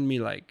they send me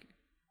like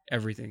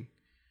everything.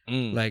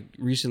 Like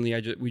recently,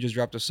 we just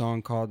dropped a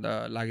song called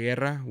La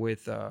Guerra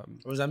with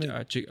what does that mean?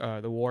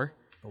 The War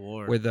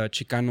with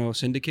Chicano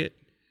Syndicate.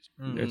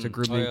 It's a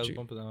group named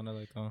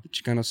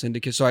Chicano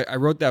Syndicate. So I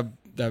wrote that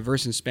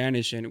verse in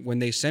Spanish, and when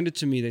they sent it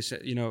to me, they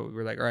said, you know,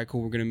 we're like, all right,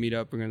 cool, we're gonna meet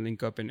up, we're gonna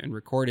link up and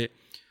record it.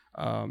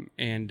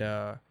 He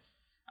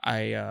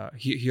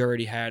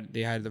already had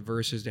the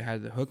verses, they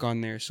had the hook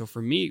on there. So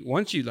for me,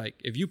 once you like,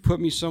 if you put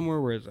me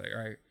somewhere where it's like,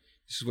 all right,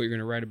 this is what you're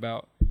gonna write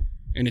about.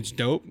 And it's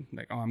dope.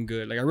 Like, oh, I'm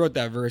good. Like, I wrote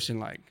that verse in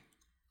like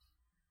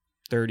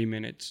 30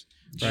 minutes,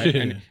 right?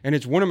 and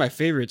it's one of my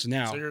favorites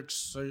now.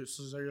 So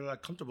you're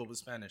like comfortable with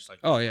Spanish, like?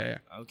 Oh yeah.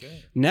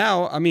 Okay.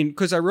 Now, I mean,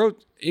 because I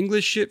wrote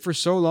English shit for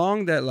so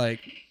long that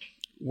like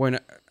when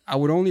I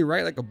would only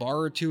write like a bar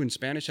or two in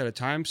Spanish at a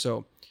time,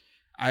 so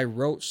I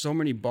wrote so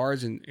many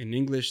bars in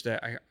English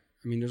that I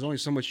mean, there's only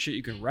so much shit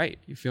you can write.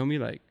 You feel me?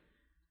 Like,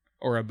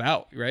 or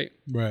about, right?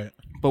 Right.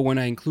 But when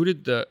I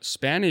included the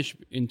Spanish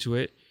into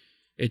it.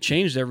 It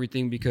changed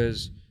everything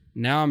because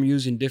now I'm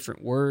using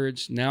different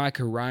words. Now I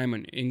could rhyme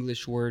an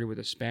English word with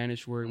a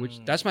Spanish word,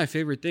 which that's my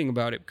favorite thing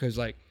about it because,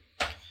 like,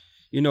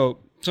 you know,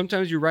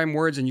 sometimes you rhyme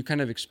words and you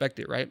kind of expect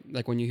it, right?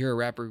 Like when you hear a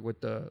rapper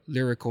with the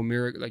lyrical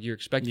mirror, like you're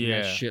expecting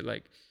that shit.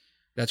 Like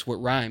that's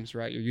what rhymes,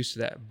 right? You're used to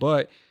that.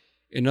 But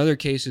in other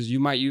cases, you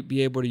might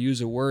be able to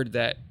use a word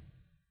that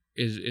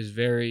is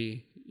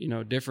very, you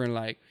know, different,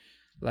 like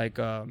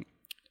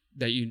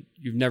that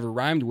you've never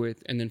rhymed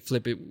with, and then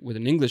flip it with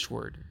an English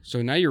word.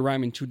 So now you're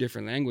rhyming two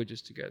different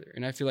languages together.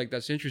 And I feel like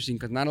that's interesting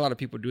because not a lot of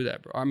people do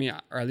that, bro. I mean,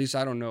 or at least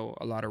I don't know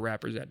a lot of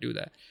rappers that do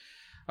that.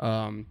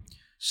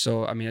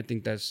 So I mean, I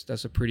think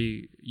that's a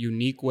pretty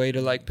unique way to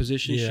like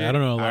position shit. I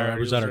don't know a lot of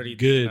rappers that are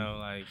good.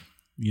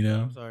 You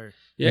know? I'm sorry.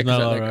 Yeah, there's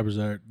not a lot of rappers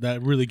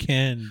that really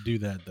can do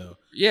that though.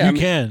 Yeah, you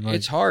can. Like,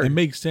 it's hard. It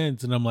makes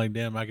sense, and I'm like,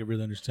 damn, I can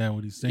really understand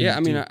what he's saying. Yeah,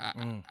 I mean,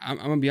 I'm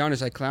gonna be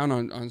honest. I clown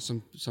on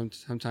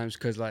sometimes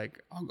because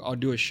like I'll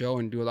do a show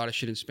and do a lot of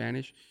shit in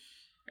Spanish,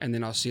 and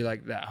then I'll see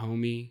like that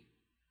homie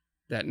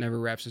that never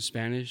raps in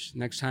Spanish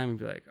next time and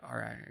be like, all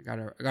right, I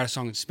got a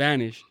song in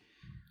Spanish,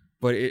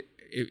 but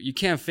you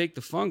can't fake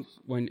the funk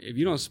if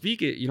you don't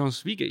speak it, you don't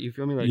speak it. You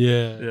feel me? Like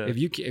if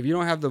you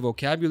don't have the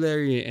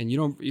vocabulary and you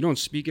don't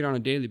speak it on a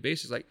daily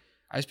basis, like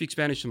I speak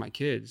Spanish to my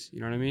kids, you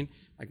know what I mean?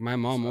 Like my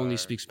mom only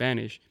speaks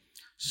Spanish,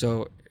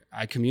 so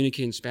I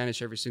communicate in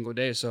Spanish every single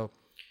day. So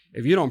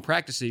if you don't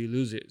practice it, you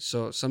lose it.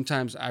 So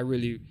sometimes I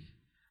really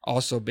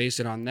also base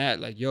it on that.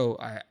 Like, yo,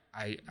 I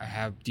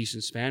have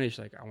decent Spanish,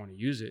 like I want to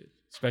use it,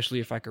 especially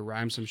if I could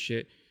rhyme some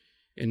shit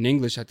in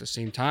English at the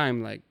same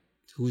time. Like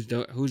who's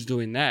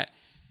doing that?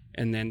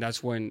 And then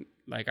that's when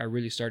like I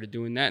really started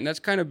doing that, and that's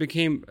kind of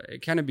became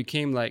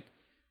like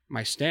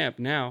my stamp.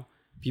 Now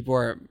people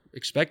are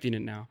expecting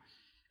it now,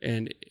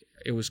 and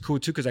it was cool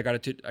too because I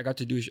got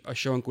to do a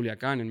show in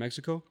Culiacan in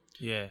Mexico.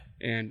 Yeah,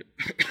 and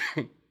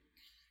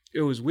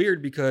it was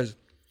weird because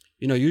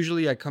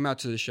usually I come out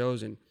to the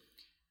shows and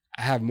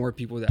I have more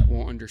people that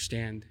won't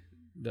understand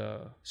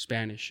the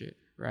Spanish shit,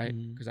 right?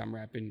 Because I'm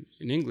rapping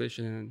in English,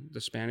 and then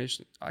the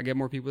Spanish I get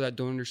more people that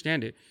don't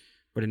understand it.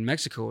 But in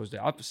Mexico it was the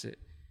opposite.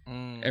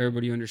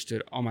 Everybody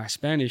understood all my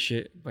Spanish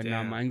shit, but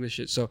not my English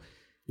shit. So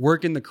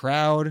working the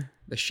crowd,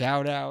 the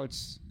shout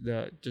outs,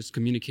 the just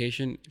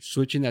communication,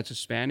 switching that to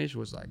Spanish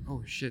was like,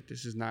 oh shit,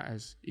 this is not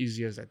as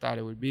easy as I thought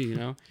it would be,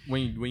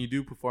 When you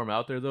do perform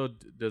out there though,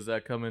 does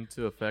that come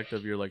into effect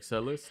of your like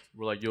set list?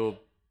 Where like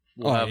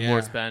we'll have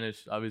more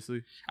Spanish,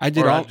 obviously. I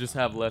did just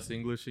have less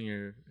English in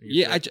your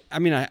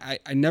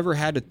I never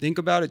had to think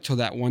about it till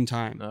that one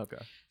time.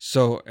 Okay.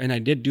 So, and I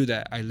did do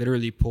that. I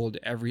literally pulled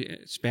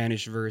every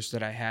Spanish verse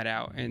that I had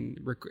out, and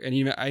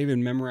I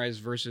even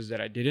memorized verses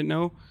that I didn't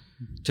know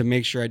to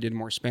make sure I did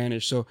more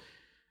Spanish. So,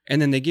 and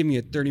then they give me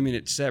a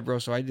 30-minute set, bro.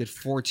 So I did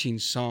 14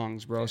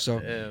 songs, bro.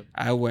 So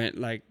I went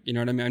like, you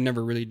know what I mean? I've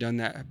never really done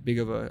that big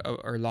of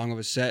or long of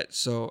a set.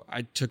 So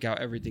I took out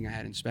everything I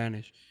had in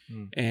Spanish.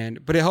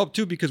 But it helped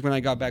too because when I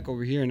got back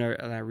over here and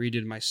I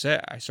redid my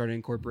set, I started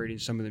incorporating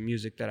some of the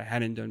music that I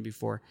hadn't done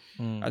before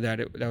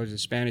that was in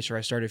Spanish, or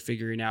I started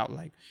figuring out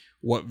like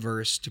what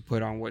verse to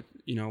put on what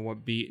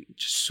beat,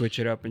 just switch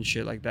it up and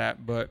shit like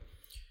that. But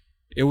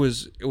it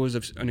was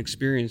an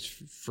experience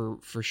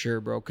for sure,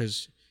 bro.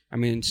 Because I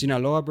mean, in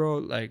Sinaloa, bro,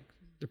 like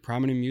the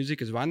prominent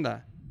music is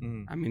banda.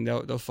 I mean,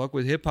 they'll fuck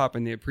with hip hop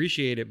and they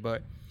appreciate it,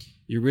 but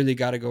you really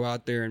got to go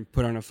out there and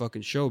put on a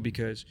fucking show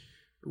because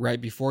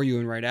right before you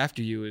and right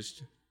after you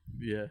is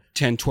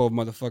 10, 12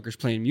 motherfuckers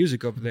playing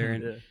music up there,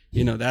 and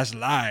that's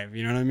live.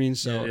 You know what I mean?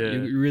 So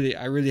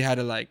I really had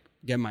to like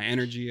get my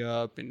energy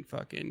up and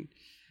fucking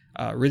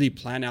really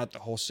plan out the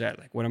whole set,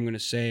 like what I'm gonna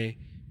say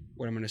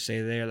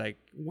there, like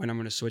when I'm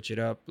gonna switch it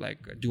up, like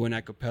do an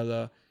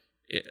acapella.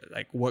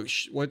 Like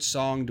what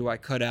song do I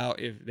cut out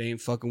if they ain't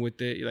fucking with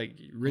it? Like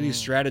really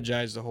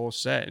strategize the whole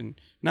set. And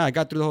I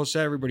got through the whole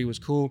set. Everybody was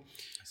cool.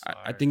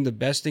 I think the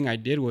best thing I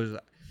did was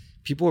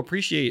people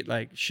appreciate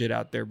like shit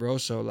out there, bro.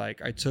 So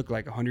like I took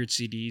like 100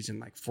 CDs and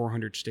like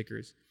 400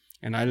 stickers,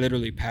 and I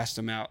literally passed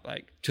them out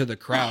like to the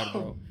crowd,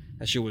 bro.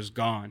 That shit was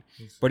gone,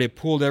 but it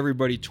pulled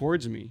everybody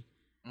towards me.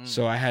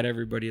 So I had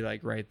everybody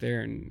like right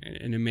there, and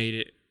it made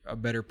it a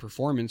better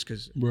performance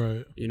because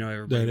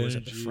everybody was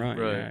at the front.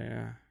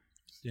 Right.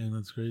 Yeah,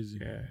 that's crazy.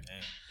 Yeah.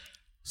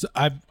 So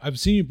I've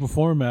seen you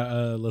perform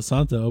at La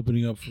Santa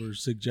opening up for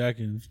Sick Jack,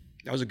 and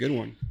that was a good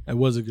one. It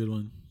was a good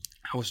one.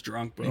 I was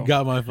drunk, bro. It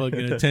got my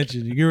fucking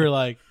attention. You were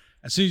like,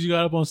 as soon as you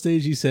got up on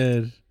stage, he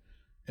said,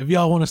 if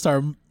y'all want to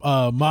start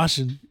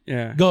moshing,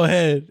 go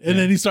ahead. And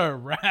then he started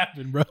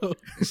rapping, bro.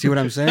 See what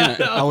I'm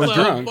saying? I was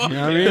drunk. You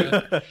know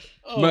what I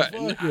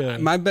mean?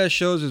 But my best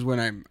shows is when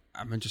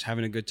I'm just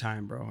having a good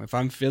time, bro. If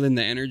I'm feeling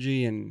the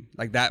energy, and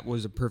like that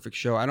was a perfect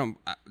show.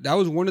 That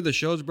was one of the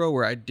shows, bro,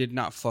 where I did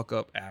not fuck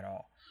up at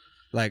all.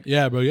 Like,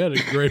 yeah, bro, you had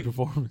a great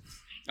performance.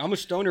 I'm a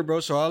stoner, bro,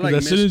 so I like.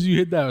 As soon as you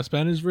hit that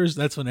Spanish verse,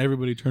 that's when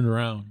everybody turned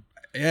around.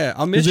 Yeah,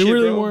 I'll miss it, they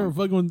really bro. weren't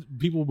fucking with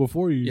people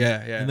before you. Yeah.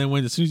 And then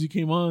as soon as you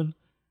came on,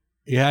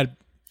 you had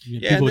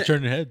people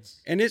turning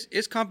heads. And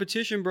it's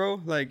competition,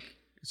 bro. Like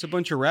it's a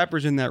bunch of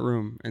rappers in that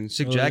room, and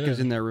Sick Jack is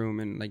in that room,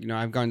 and like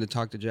I've gotten to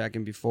talk to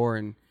Jackin before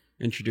and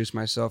introduce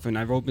myself, and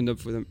I've opened up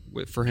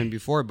for him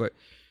before, but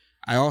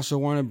I also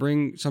want to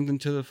bring something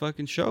to the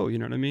fucking show. You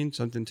know what I mean?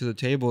 Something to the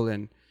table,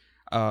 and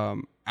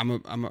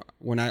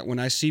when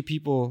I see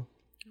people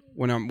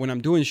when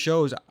I'm doing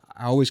shows,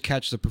 I always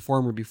catch the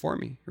performer before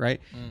me,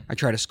 right? I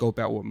try to scope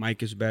out what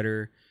mic is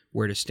better,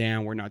 where to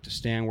stand, where not to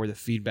stand, where the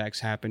feedback's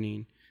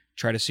happening.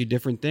 Try to see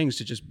different things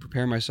to just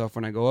prepare myself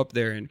when I go up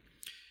there, and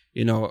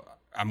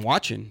I'm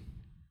watching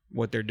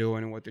what they're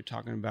doing and what they're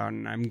talking about,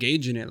 and I'm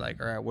gauging it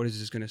like, all right, what is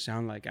this gonna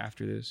sound like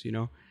after this,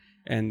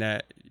 And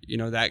that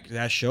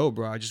show,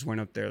 bro, I just went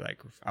up there like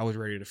I was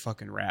ready to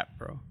fucking rap,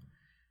 bro.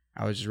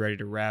 I was just ready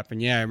to rap,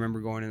 and I remember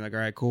going in like, all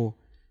right, cool.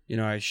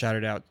 I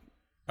shouted out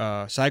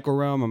Psycho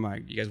Realm. I'm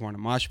like, you guys want a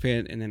mosh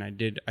pit? And then I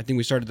think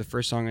we started the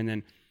first song, and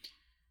then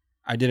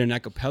I did an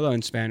acapella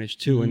in Spanish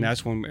too, and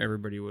that's when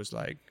everybody was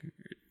like,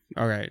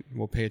 all right,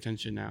 we'll pay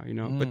attention now,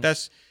 But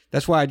that's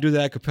why I do the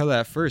acapella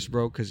at first,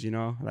 bro, because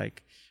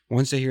like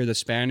once they hear the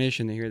Spanish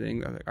and they hear the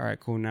English, I'm like, all right,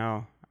 cool,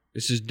 now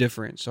this is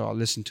different, so I'll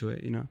listen to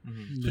it, you know.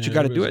 That's what you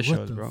got to do at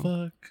shows, bro.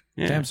 Fuck?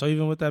 Yeah. Damn. So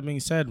even with that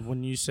being said,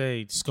 when you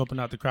say scoping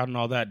out the crowd and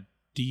all that,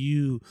 do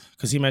you?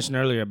 Because he mentioned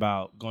earlier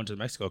about going to the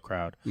Mexico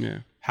crowd. Yeah.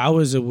 How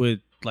is it with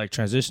like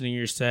transitioning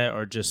your set,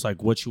 or just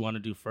like what you want to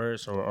do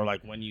first, or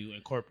like when you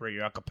incorporate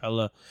your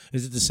acapella?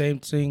 Is it the same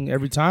thing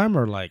every time,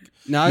 or like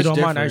no, you don't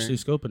mind actually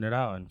scoping it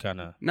out and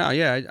kind of? No,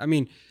 yeah. I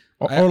mean,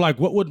 or like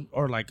what would,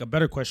 or like a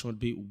better question would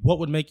be, what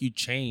would make you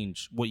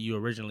change what you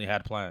originally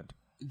had planned?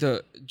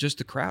 Just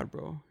the crowd,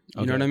 bro.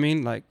 You know what I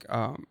mean? Like,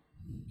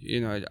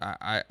 you know,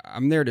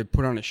 I'm there to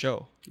put on a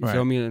show. You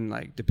feel me? And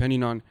like,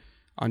 depending on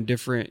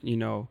different, you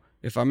know,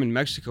 if I'm in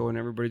Mexico and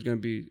everybody's gonna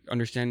be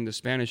understanding the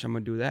Spanish, I'm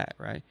gonna do that,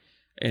 right?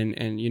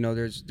 And you know,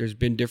 there's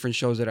been different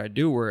shows that I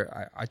do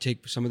where I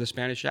take some of the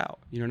Spanish out.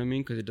 You know what I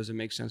mean? Because it doesn't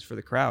make sense for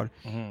the crowd.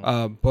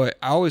 But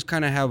I always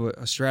kind of have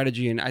a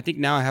strategy, and I think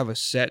now I have a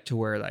set to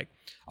where like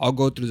I'll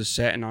go through the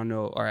set and I'll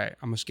know, all right,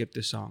 I'm gonna skip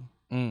this song.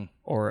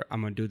 Or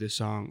I'm gonna do this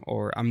song,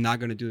 or I'm not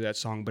gonna do that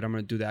song, but I'm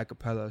gonna do the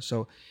acapella.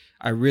 So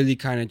I really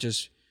kind of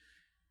just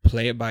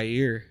play it by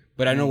ear.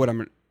 But I know what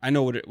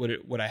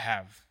I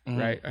have,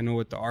 right? I know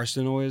what the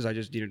arsenal is. I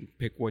just need to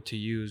pick what to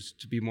use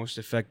to be most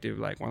effective,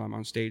 like while I'm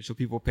on stage, so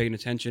people paying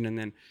attention, and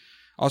then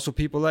also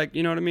people like,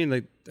 you know what I mean?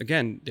 Like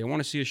again, they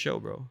want to see a show,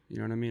 bro. You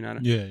know what I mean?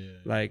 Yeah.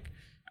 Like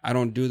I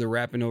don't do the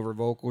rapping over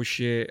vocal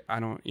shit. I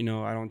don't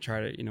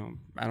try to,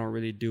 I don't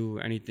really do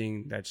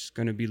anything that's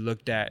going to be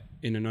looked at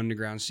in an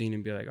underground scene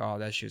and be like, oh,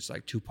 that shit's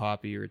like too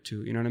poppy or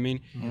too, you know what I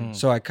mean?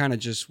 So I kind of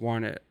just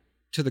want it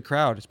to the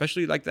crowd,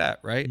 especially like that,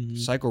 right?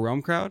 Psycho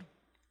Realm crowd,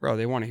 bro,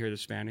 they want to hear the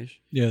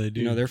Spanish. Yeah, they do.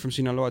 You know, they're from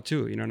Zenaloa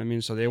too, you know what I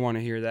mean? So they want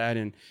to hear that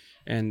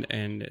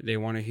and they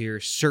want to hear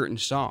certain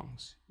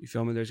songs. You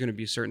feel me? There's going to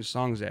be certain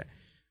songs that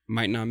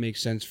might not make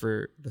sense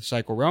for the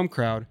Psycho Realm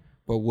crowd,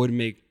 but would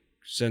make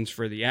sense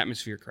for the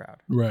Atmosphere crowd.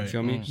 Right. You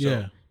feel me? So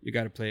yeah. You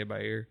got to play it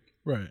by ear.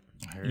 Right.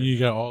 You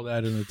got all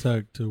that in the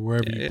tuck to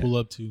wherever you pull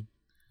up to.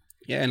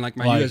 Yeah, and like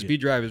my USB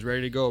drive is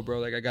ready to go, bro.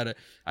 Like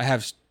I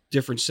have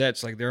different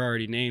sets, like they're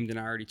already named, and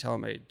I already tell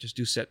them, hey, just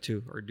do set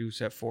 2 or do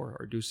set 4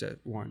 or do set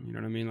 1. You know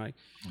what I mean? Like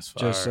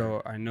just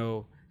so I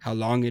know how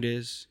long it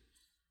is.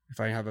 If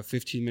I have a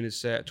 15-minute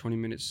set,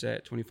 20-minute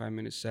set,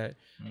 25-minute set,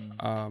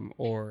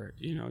 or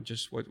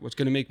just what's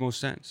gonna make most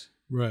sense.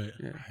 Right.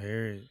 Yeah. I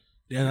hear it.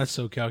 Yeah, that's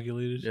so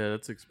calculated. Yeah,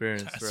 that's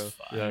experience, bro.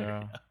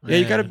 Fire. Yeah,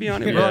 you got to be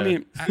on it, bro. I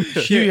mean,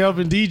 you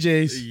helping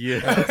DJs.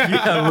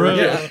 Yeah, bro.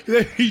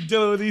 Yeah. You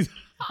dealing with these.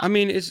 I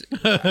mean, it's.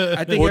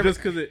 I think. Well,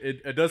 just because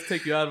it does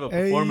take you out of a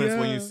performance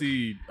when you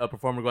see a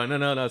performer going,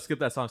 no, skip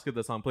that song, play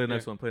the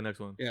next one, play the next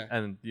one. Yeah.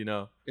 And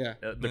the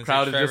It's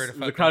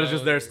crowd is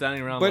just there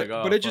standing around like,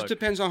 oh, but it just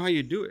depends on how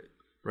you do it,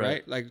 right?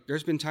 Right? Like,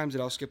 there's been times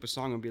that I'll skip a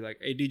song and be like,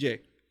 hey, DJ,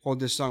 hold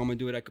this song. I'm gonna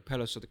do it a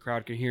cappella so the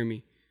crowd can hear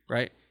me,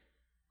 right?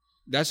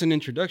 That's an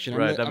introduction.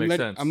 Right, that makes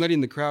sense. I'm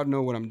letting the crowd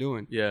know what I'm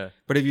doing. Yeah.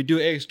 But if you do,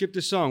 hey, skip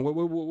this song. What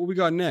we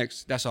got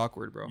next? That's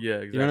awkward, bro. Yeah,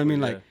 exactly. You know what I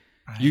mean? Like,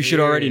 you should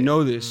already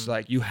know this.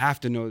 Like, you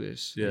have to know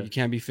this. Yeah. You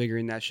can't be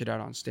figuring that shit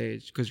out on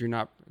stage because you're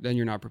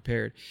not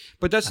prepared.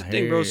 But that's the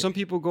thing, bro. Some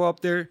people go up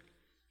there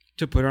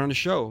to put on a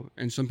show,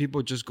 and some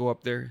people just go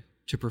up there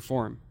to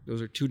perform.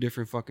 Those are two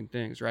different fucking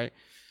things, right?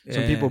 Yeah.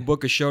 Some people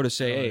book a show to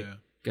say, hey,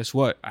 guess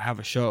what? I have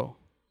a show.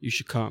 You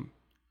should come.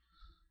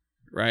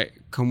 Right?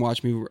 Come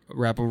watch me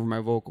rap over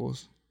my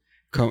vocals.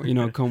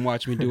 Come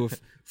watch me do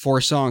 4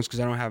 songs because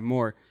I don't have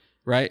more.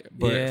 Right?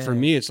 But for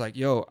me, it's like,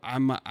 yo,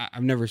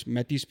 I've never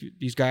met these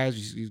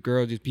guys, these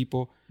girls, these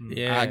people.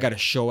 Yeah. I got to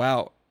show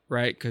out,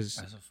 right?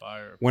 Because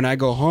when I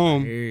go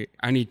home,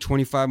 I need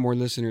 25 more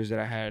listeners that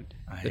I had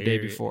the day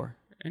before.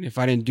 And if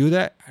I didn't do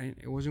that,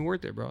 it wasn't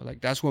worth it, bro.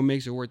 Like, that's what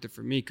makes it worth it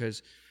for me.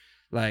 Because,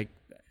 like,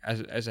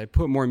 as I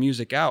put more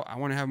music out, I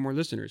want to have more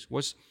listeners.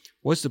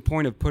 What's the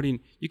point of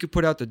you could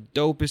put out the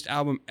dopest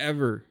album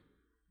ever,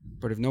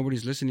 but if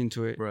nobody's listening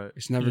to it,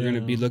 it's never going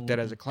to be looked at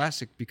as a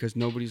classic because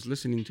nobody's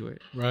listening to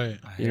it. Right.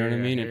 You know what I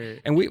mean?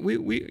 And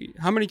we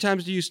how many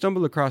times do you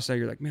stumble across that?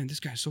 You're like, man, this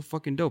guy's so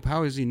fucking dope.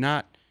 How is he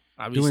not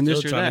doing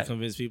this or trying that? To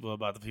convince people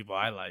about the people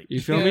I like.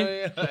 You feel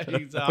me?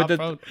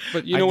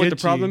 But you know what the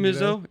problem is,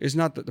 though? It's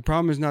not the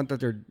problem is not that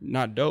they're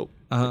not dope.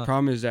 The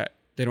problem is that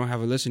they don't have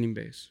a listening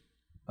base.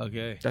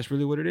 Okay. That's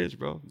really what it is,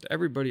 bro.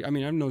 Everybody, I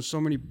mean, I've known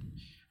so many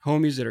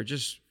homies that are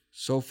just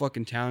so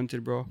fucking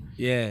talented, bro.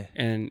 Yeah.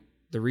 And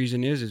the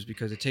reason is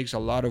because it takes a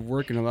lot of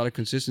work and a lot of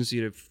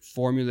consistency to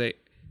formulate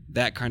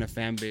that kind of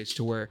fan base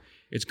to where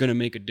it's going to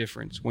make a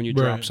difference when you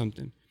drop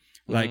something.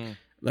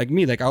 Like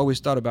me, like I always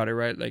thought about it,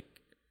 right? Like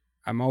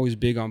I'm always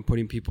big on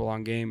putting people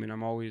on game, and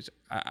I'm always,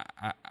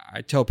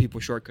 I tell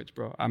people shortcuts,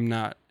 bro. I'm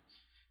not,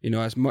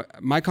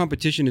 my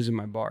competition is in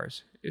my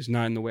bars. It's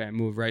not in the way I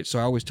move, right? So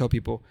I always tell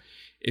people,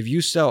 if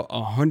you sell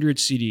 100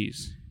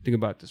 CDs, think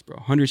about this, bro.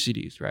 100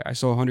 CDs, right? I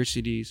sold 100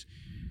 CDs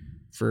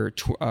for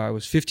it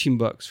was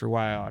 $15 for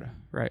oughta,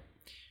 right?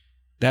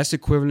 That's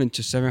equivalent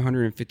to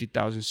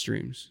 750,000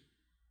 streams.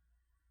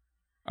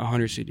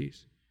 100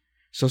 CDs.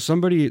 So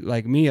somebody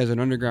like me as an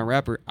underground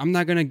rapper, I'm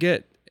not gonna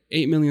get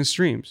 8 million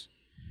streams,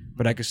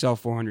 but I could sell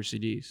 400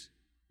 CDs.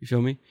 You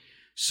feel me?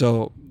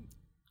 So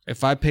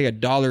if I pay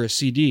 $1 a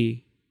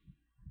CD,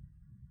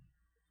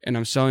 and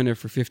I'm selling it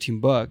for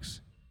 $15,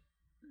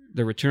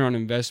 the return on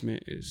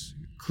investment is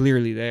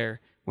clearly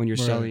there when you're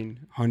selling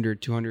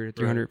 100, 200,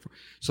 300. Right.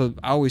 So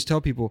I always tell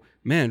people,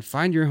 man,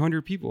 find your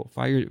 100 people,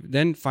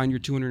 then find your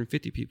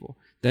 250 people,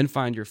 then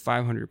find your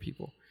 500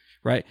 people,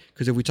 right?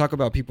 Because if we talk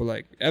about people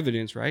like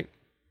Evidence, right?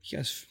 He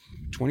has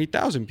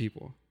 20,000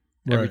 people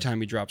every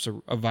time he drops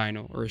a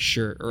vinyl or a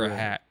shirt or a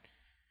hat.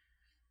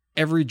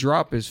 Every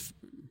drop is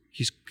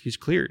he's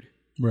cleared.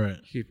 Right.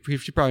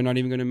 He's probably not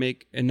even going to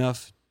make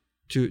enough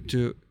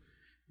to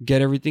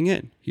get everything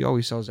in. He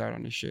always sells out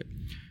on his shit.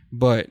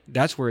 But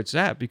that's where it's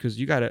at, because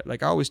you got to,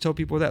 like, I always tell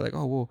people that, like,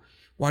 oh, well,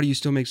 why do you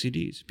still make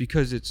CDs?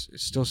 Because it's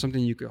still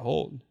something you could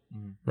hold,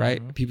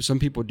 right? Some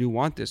people do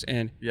want this.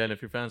 And and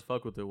if your fans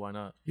fuck with it, why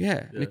not?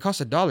 Yeah. And it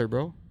costs $1,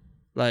 bro.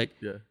 Like,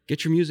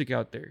 get your music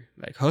out there.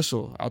 Like,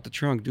 hustle out the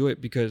trunk, do it,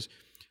 because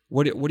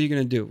what are you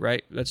going to do,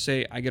 right? Let's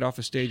say I get off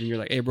a stage and you're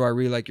like, hey, bro, I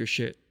really like your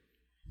shit.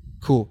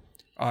 Cool.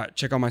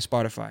 Check out my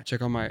Spotify.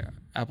 Check out my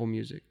Apple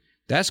Music.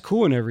 That's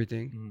cool and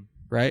everything,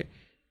 right?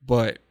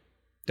 But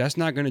that's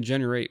not going to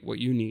generate what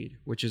you need,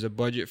 which is a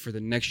budget for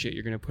the next shit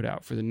you're going to put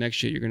out, for the next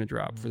shit you're going to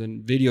drop, for the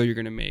video you're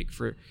going to make,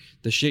 for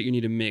the shit you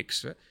need to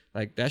mix.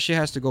 Like, that shit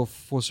has to go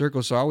full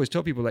circle. So I always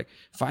tell people, like,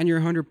 find your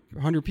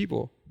 100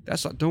 people.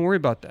 Don't worry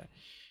about that,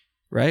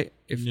 right?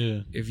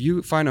 If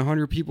you find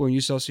 100 people and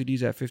you sell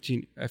CDs at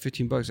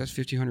 $15, that's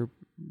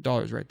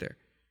 $1,500 right there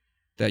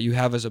that you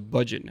have as a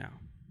budget now,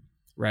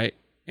 right?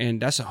 And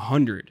that's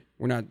 100.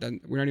 We're not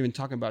even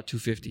talking about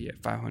 250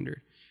 yet,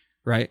 500,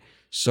 right?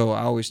 So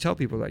I always tell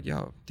people, like,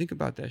 yo, think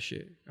about that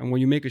shit. And when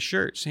you make a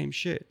shirt, same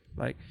shit.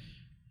 Like,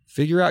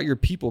 figure out your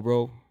people,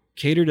 bro.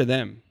 Cater to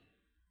them.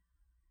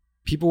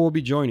 People will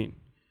be joining.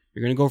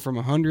 You're going to go from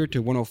 100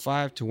 to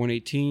 105 to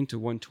 118 to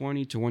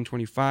 120 to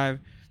 125.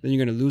 Then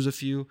you're going to lose a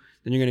few.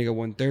 Then you're going to get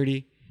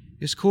 130.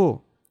 It's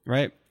cool,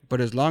 right? But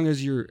as long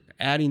as you're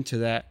adding to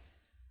that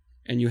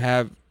and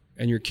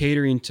you're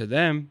catering to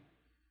them,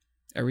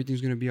 everything's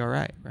going to be all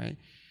right?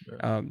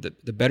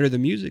 The better the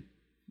music,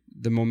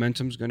 the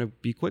momentum's going to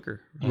be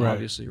quicker,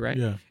 obviously, right?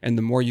 Yeah. And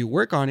the more you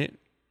work on it,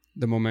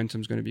 the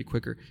momentum's going to be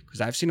quicker.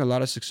 Because I've seen a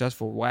lot of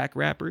successful whack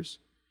rappers.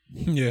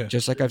 Yeah.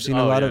 Just like I've seen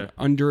a lot of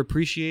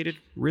underappreciated,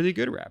 really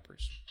good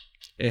rappers.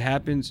 It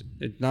happens.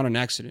 It's not an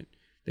accident.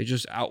 They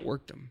just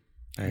outworked them.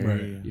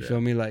 You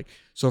feel me? Like,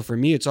 so for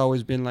me, it's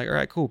always been like, all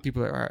right, cool.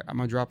 People are like, all right, I'm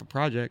going to drop a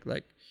project.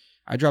 Like,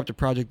 I dropped a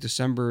project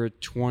December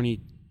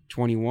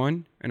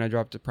 2021, and I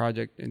dropped a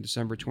project in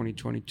December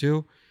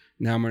 2022.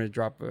 Now I'm going to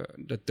drop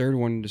the third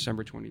one in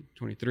December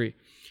 2023.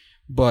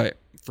 But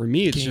for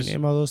me, it's just... Can you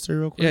name all those three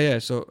real quick? Yeah.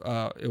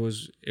 So it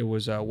was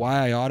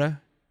Why I Oughta.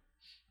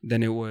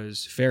 Then it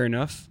was Fair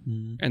Enough.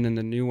 And then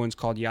the new one's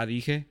called Ya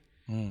Dije,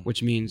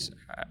 which means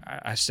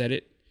I said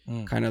it.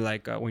 Kind of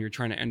like when you're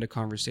trying to end a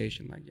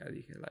conversation, like Ya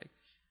Dije, like,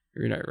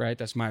 you're not, right?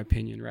 That's my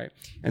opinion, right?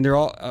 And they're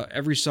all,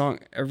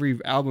 every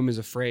album is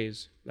a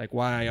phrase. Like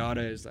Why I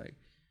Oughta is like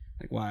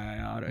Why I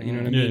Oughta. You know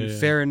what I mean? Yeah.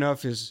 Fair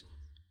Enough is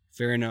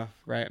fair enough,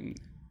 right?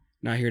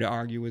 Not here to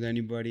argue with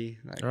anybody.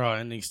 Like, they're all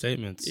ending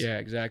statements. Yeah,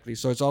 exactly.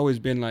 So it's always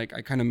been like,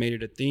 I kind of made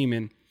it a theme,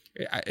 and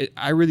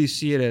I really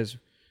see it as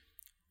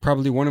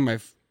probably one of my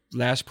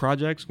last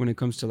projects when it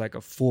comes to like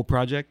a full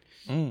project,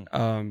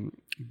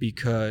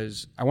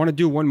 because I want to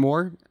do one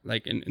more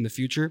like in the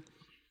future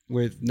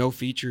with no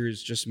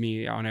features, just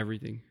me on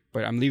everything.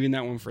 But I'm leaving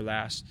that one for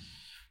last.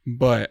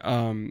 But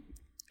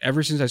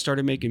ever since I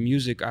started making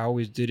music, I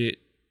always did it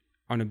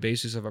on a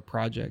basis of a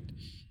project,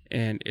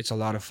 and it's a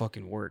lot of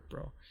fucking work,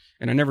 bro.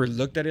 And I never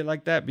looked at it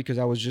like that because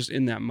I was just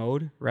in that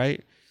mode,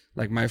 right?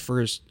 Like my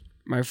first,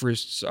 and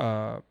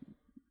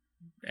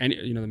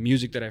the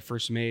music that I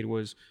first made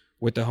was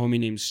with a homie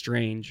named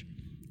Strange,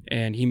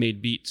 and he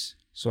made beats.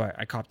 So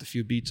I copped a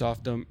few beats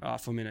off him,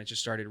 and I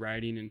just started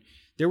writing, and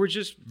they were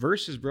just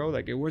verses, bro.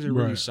 Like, it wasn't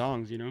really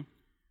songs, you know?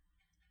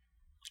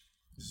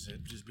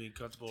 Just being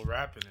comfortable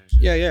rapping and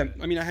shit. Yeah.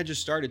 I mean, I had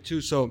just started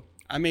too, so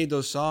I made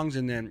those songs,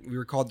 and then we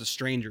were called The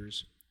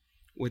Strangers,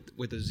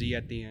 with a Z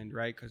at the end,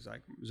 right? Because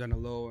like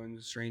Zenaloa and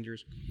The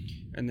Strangers,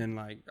 and then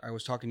like I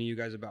was talking to you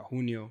guys about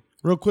Junio.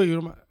 Real quick,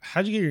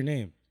 how'd you get your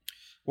name?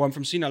 Well, I'm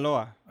from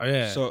Sinaloa. Oh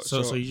yeah. So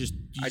you just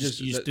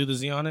do the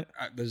Z on it?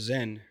 The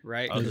Zen,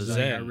 right? Oh, the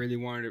Zen. I really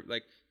wanted to,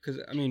 like,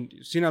 because I mean,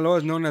 Sinaloa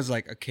is known as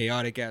like a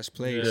chaotic ass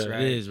place,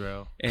 right? It is,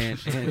 bro. And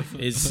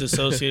it's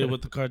associated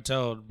with the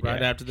cartel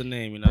right after the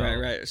name, you know.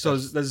 Right. So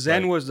the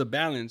Zen was the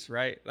balance,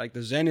 right? Like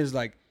the Zen is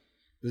like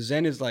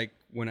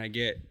when I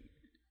get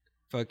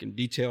fucking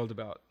detailed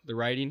about the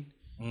writing,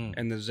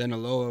 and the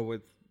Zenaloa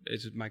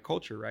it's my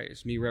culture, right?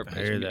 It's me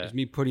it's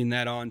me putting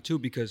that on too,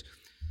 because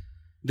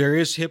there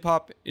is hip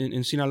hop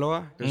in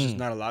Sinaloa. There's just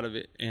not a lot of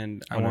it,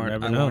 and I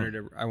wanted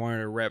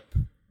to rep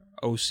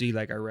OC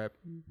like I rep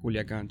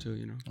Culiacan too,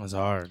 you know. That's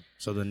hard.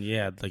 So then,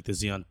 like the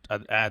Z on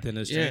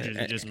Athens Strangers,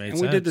 it just made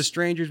sense. And we did The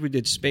Strangers, we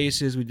did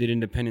Spaces, we did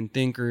Independent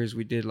Thinkers,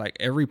 we did like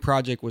every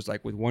project was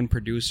like with one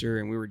producer,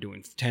 and we were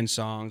doing 10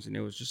 songs, and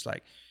it was just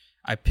like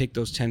I picked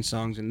those 10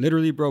 songs and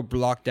literally, bro,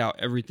 blocked out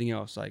everything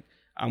else. Like,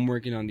 I'm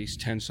working on these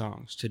 10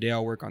 songs. Today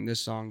I'll work on this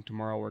song.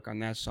 Tomorrow I'll work on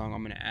that song.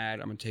 I'm going to add.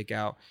 I'm going to take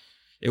out.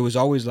 It was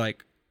always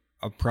like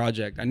a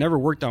project. I never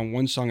worked on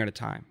one song at a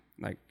time.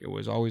 Like it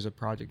was always a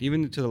project.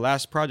 Even to the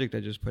last project I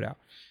just put out,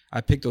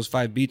 I picked those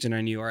 5 beats and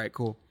I knew, all right,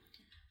 cool.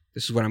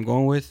 This is what I'm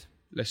going with.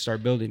 Let's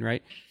start building,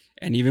 right?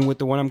 And even with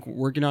the one I'm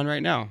working on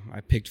right now,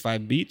 I picked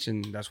 5 beats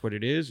and that's what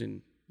it is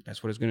and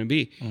that's what it's going to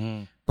be.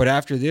 Mm-hmm. But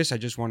after this, I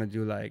just want to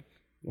do like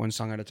one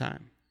song at a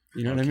time.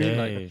 You know what I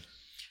mean?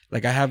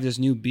 Like I have this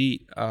new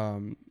beat.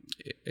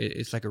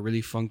 It's like a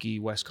really funky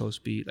West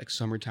Coast beat, like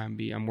summertime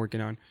beat I'm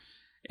working on.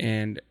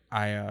 And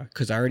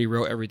cause I already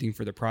wrote everything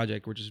for the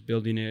project. We're just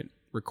building it,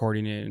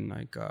 recording it and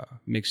like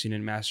mixing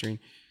and mastering.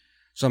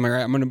 So I'm like,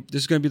 all right,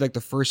 this is going to be like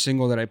the first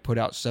single that I put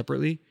out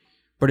separately.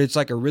 But it's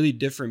like a really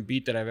different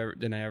beat that I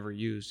ever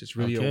used. It's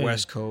really a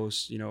West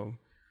Coast, you know.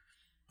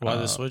 Why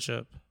the switch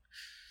up?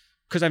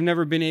 Because I've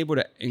never been able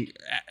to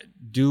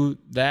do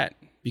that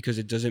because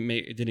it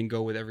didn't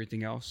go with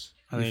everything else.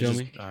 You feel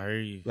me? I hear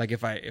you. Like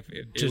if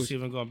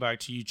even going back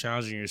to you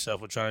challenging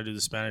yourself with trying to do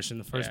the Spanish in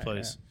the first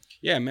place.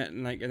 Yeah,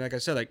 man. Like I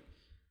said, like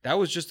that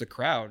was just the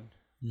crowd.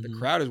 The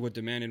crowd is what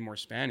demanded more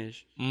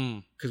Spanish.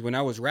 Because when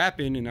I was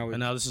rapping and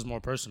now this is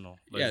more personal.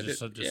 Like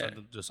just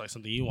like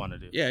something you want to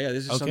do. Yeah.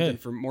 This is something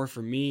more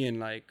for me, and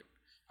like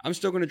I'm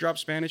still gonna drop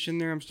Spanish in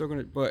there.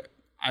 But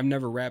I've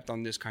never rapped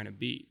on this kind of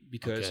beat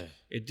because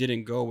it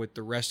didn't go with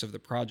the rest of the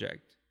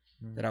project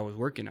that I was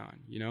working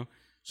on. You know,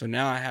 so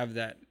now I have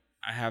that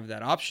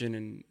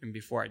option, and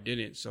before I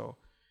didn't. So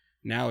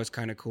now it's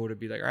kind of cool to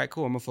be like, all right,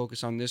 cool. I'm gonna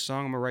focus on this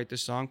song. I'm gonna write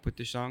this song, put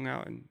this song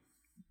out, and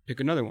pick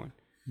another one.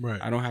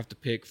 Right. I don't have to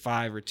pick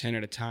 5 or 10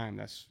 at a time.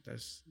 That's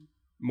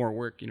more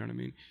work. You know what I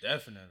mean?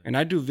 Definitely. And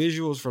I do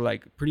visuals for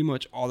like pretty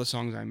much all the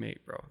songs I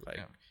make, bro.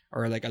 Like,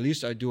 or like at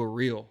least I do a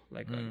reel,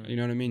 like you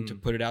know what I mean, to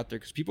put it out there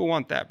because people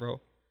want that,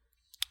 bro.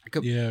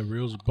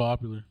 Reels are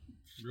popular.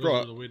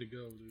 Reels are the way to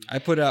go, dude. I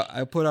put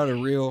out a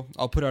reel.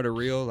 I'll put out a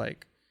reel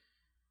like.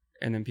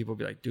 And then people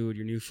be like, dude,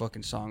 your new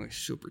fucking song is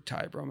super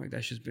tight, bro. I'm like,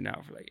 that shit's been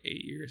out for like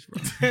 8 years,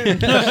 bro.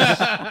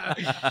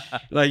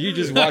 Like, you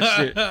just watched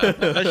it.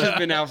 That shit's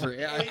been out for...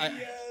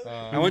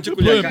 I went to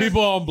putting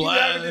people on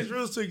blast. You these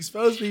rules to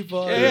expose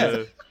people.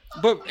 Yeah.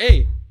 But,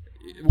 hey,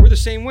 we're the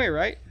same way,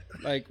 right?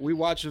 Like, we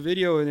watch a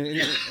video and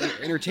it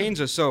entertains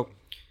us. So,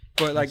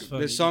 but like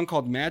this song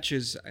called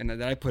Matches and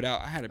that I put out,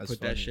 I had to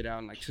put that shit out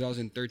in like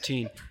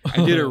 2013.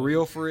 I did a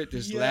reel for it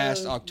this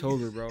last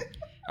October, bro.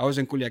 I was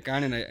in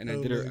Culiacan and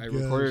I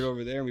recorded it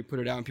over there and we put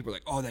it out and people were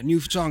like, oh, that new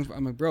song.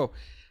 I'm like, bro,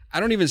 I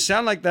don't even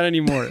sound like that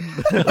anymore.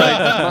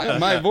 Like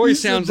my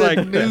voice sounds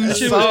like this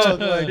shit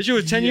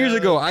was 10 years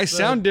ago. I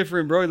sound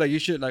different, bro. Like you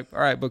should like, all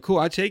right, but cool,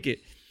 I'll take it.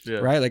 Yeah.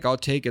 Right? Like I'll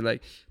take it.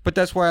 Like, but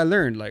that's why I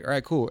learned, like, all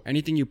right, cool.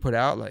 Anything you put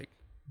out, like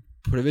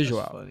put a visual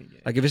out. Funny,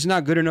 yeah. Like if it's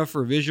not good enough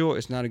for a visual,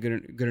 it's not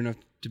good enough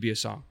to be a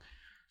song.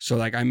 So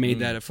like I made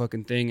that a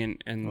fucking thing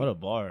and what a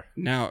bar.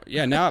 Now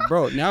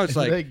it's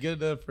like they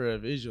good enough for a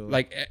visual.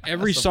 Like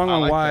every song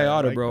on Why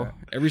Oughta, bro.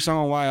 Every song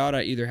on Why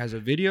Oughta either has a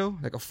video,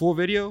 like a full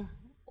video,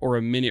 or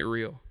a minute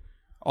reel.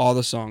 All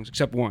the songs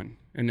except one.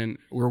 And then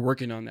we're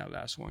working on that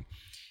last one.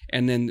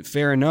 And then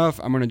fair enough,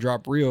 I'm gonna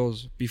drop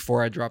reels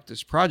before I drop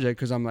this project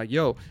because I'm like,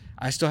 yo,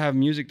 I still have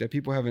music that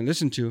people haven't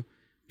listened to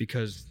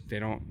because they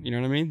don't, you know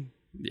what I mean?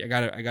 I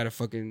gotta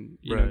fucking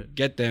know,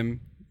 get them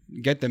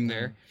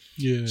there.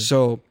 Yeah.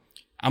 So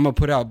I'm gonna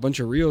put out a bunch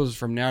of reels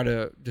from now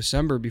to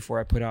December before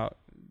I put out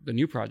the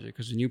new project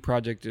because the new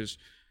project is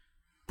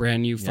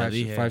brand new,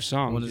 five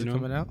songs. When is it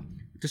coming out?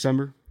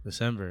 December.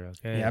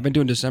 Okay. Yeah, I've been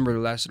doing December the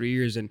last 3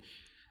 years, and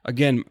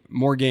again,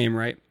 more game,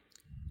 right?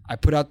 I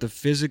put out the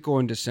physical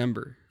in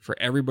December for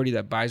everybody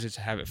that buys it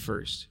to have it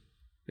first.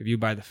 If you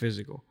buy the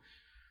physical,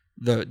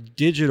 the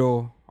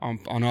digital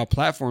on all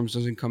platforms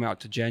doesn't come out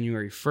to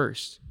January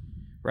 1st,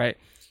 right?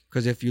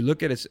 Because if you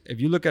look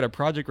at a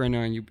project right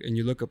now and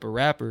you look up a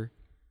rapper.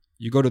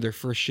 You go to their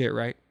first shit,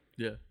 right?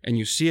 Yeah. And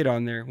you see it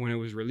on there when it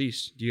was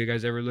released. Do you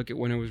guys ever look at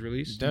when it was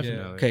released? Definitely.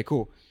 Yeah. Okay,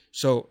 cool.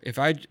 So if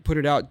I put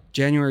it out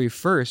January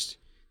 1st,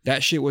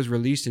 that shit was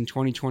released in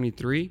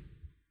 2023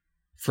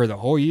 for the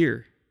whole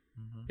year.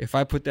 Mm-hmm. If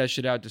I put that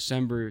shit out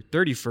December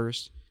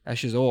 31st, that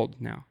shit's old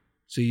now.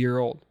 It's a year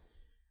old.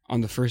 On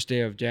the first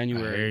day of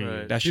January.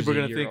 Right. That people are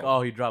going to think,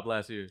 old. Oh, he dropped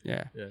last year.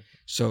 Yeah.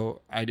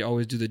 So I'd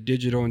always do the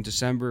digital in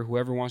December.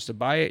 Whoever wants to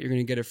buy it, you're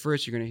going to get it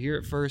first. You're going to hear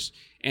it first.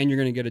 And you're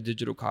going to get a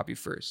digital copy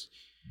first.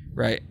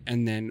 Right?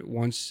 And then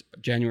once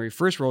January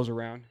 1st rolls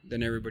around,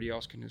 then everybody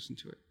else can listen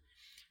to it.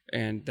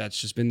 And that's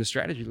just been the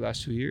strategy the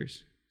last 2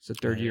 years. It's the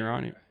third year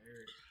on it.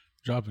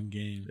 Dropping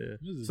game.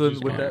 Yeah. So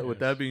with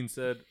that being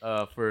said,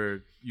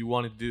 for you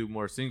want to do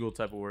more single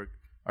type of work,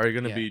 are you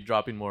going to be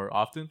dropping more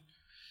often?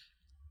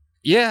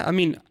 Yeah, I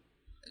mean,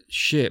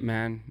 shit,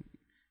 man.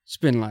 It's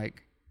been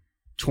like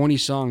 20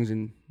 songs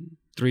in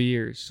 3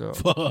 years. So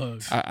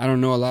I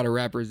don't know a lot of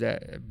rappers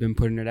that have been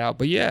putting it out.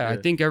 But yeah. I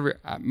think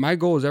my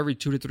goal is every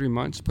 2 to 3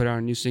 months put out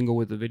a new single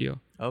with a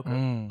video.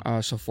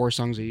 Okay. So 4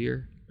 songs a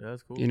year. Yeah,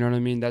 that's cool. You know what I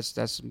mean?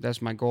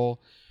 That's my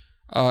goal.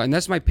 And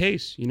that's my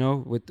pace, you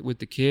know, with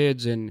the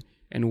kids and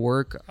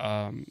work.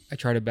 I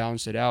try to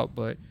balance it out,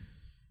 but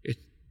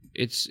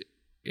it's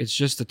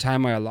just the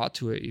time I allot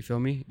to it, you feel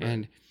me? Right.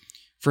 And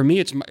for me,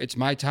 it's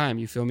my time.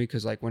 You feel me?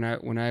 Because like when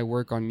I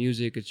work on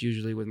music, it's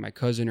usually with my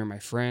cousin or my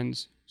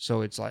friends.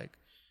 So it's like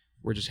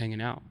we're just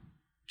hanging out,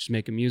 just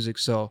making music.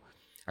 So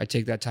I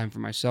take that time for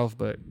myself.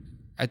 But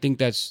I think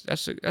that's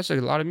a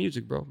lot of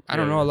music, bro. I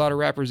don't know a lot of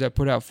rappers that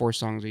put out 4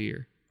 songs a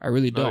year. I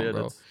really don't,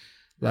 bro.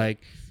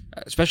 Like,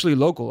 especially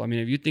local. I mean,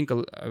 if you think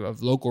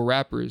of local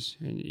rappers,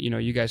 and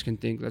you guys can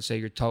think, let's say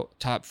your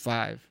top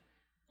 5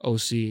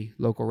 OC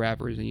local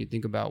rappers, and you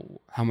think about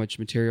how much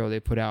material they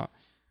put out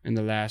in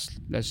the last,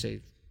 let's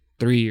say,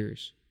 3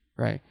 years,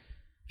 right?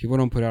 People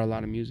don't put out a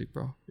lot of music,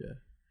 bro. Yeah.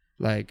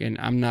 Like, and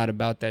I'm not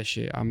about that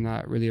shit. I'm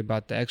not really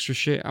about the extra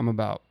shit. I'm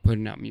about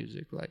putting out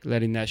music, like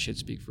letting that shit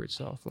speak for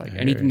itself. Like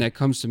anything that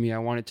comes to me, I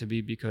want it to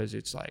be because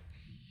it's like,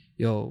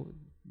 yo,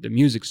 the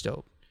music's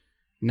dope.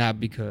 Not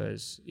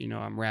because,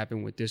 I'm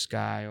rapping with this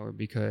guy or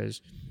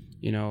because,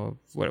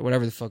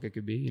 whatever the fuck it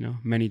could be,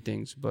 many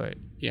things. But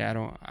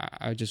yeah,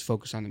 I just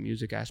focus on the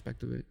music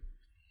aspect of it.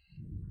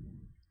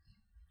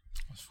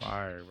 That's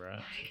fire, bro.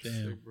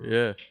 Damn.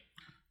 Yeah.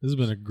 This has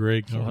been a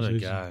great conversation.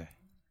 What a guy.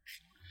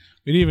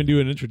 We didn't even do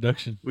an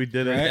introduction. We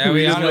did it. Right? Yeah,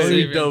 we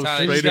honestly dove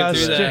straight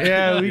into that.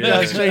 Yeah, we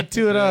got straight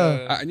to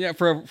it. Yeah,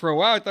 for a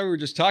while I thought we were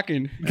just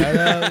talking. I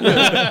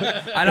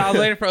know. I was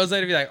waiting for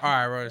Jose to be like, "All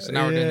right, bro. So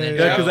now we're doing the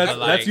intro." Yeah, because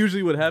that's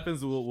usually what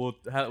happens.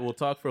 We'll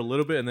talk for a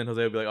little bit, and then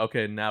Jose will be like,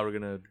 "Okay, now we're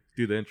gonna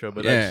do the intro."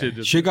 But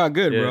that shit got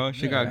good, bro.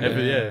 Shit got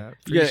good.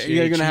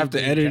 You're gonna have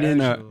to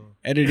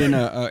edit in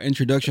a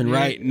introduction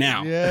right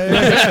now.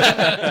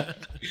 Yeah.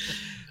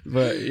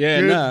 But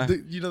they're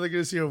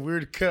gonna see a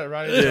weird cut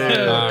right in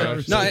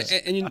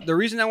and the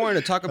reason I wanted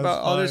to talk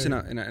about all this, and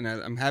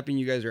I'm happy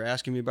you guys are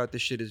asking me about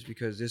this shit, is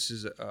because this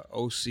is a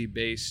OC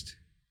based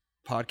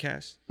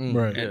podcast,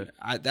 right? And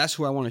that's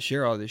who I want to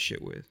share all this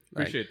shit with.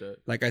 Appreciate that.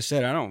 Like I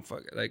said, I don't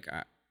fuck it. Like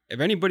if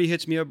anybody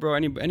hits me up, bro,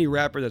 any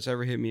rapper that's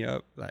ever hit me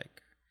up,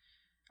 like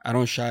I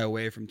don't shy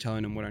away from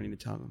telling them what I need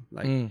to tell them.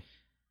 Like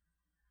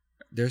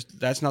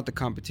that's not the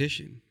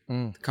competition.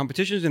 The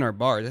competition is in our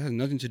bars. That has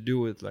nothing to do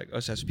with like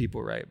us as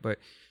people, right? But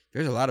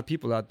there's a lot of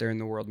people out there in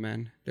the world,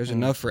 man. There's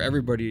enough for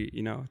everybody,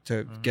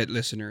 to get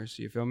listeners.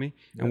 You feel me?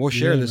 And we'll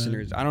share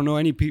listeners. Man. I don't know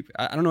any people.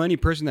 I don't know any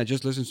person that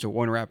just listens to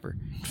one rapper.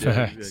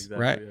 Exactly,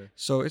 right? Yeah.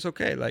 So it's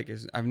okay. Like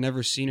I've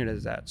never seen it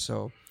as that.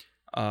 So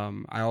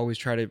I always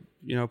try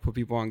to put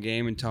people on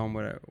game and tell them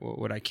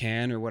what I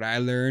can or what I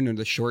learned or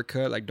the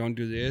shortcut. Like don't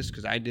do this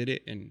because I did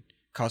it and it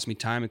cost me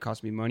time. It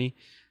cost me money.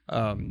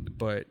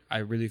 But I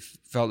really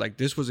felt like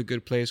this was a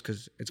good place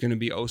because it's going to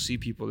be OC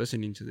people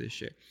listening to this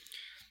shit.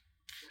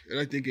 And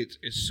I think it's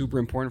super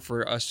important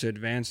for us to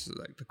advance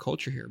like the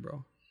culture here,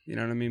 bro. You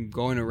know what I mean?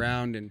 Going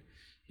around and,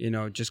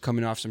 just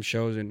coming off some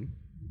shows in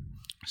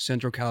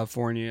Central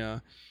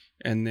California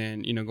and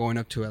then, going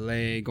up to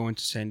LA, going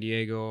to San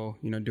Diego,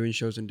 doing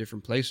shows in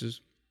different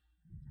places.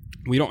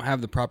 We don't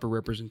have the proper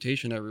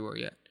representation everywhere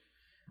yet.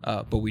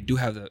 But we do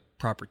have the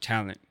proper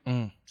talent.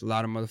 There's a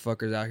lot of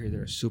motherfuckers out here that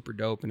are super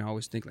dope, and I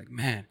always think like,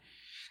 man,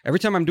 every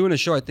time I'm doing a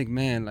show, I think,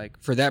 man,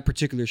 like for that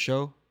particular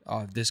show,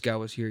 if this guy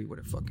was here, he would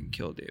have fucking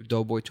killed it. If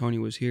Doughboy Tony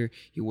was here,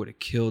 he would have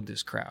killed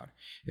this crowd.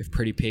 If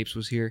Pretty Papes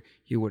was here,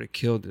 he would have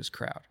killed this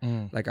crowd.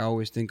 Like I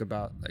always think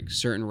about like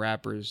certain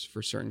rappers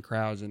for certain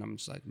crowds, and I'm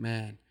just like,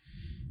 man,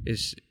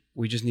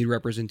 we just need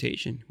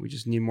representation. We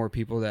just need more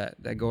people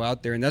that go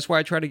out there, and that's why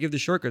I try to give the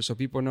shortcut so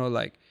people know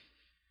like.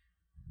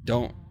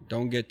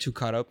 Don't get too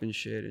caught up in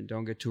shit and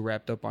don't get too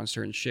wrapped up on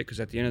certain shit because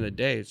at the end of the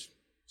day it's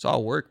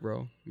all work,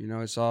 bro.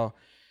 It's all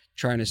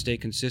trying to stay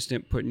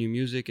consistent, put new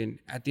music, and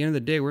at the end of the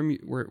day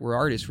we're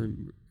artists.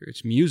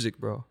 It's music,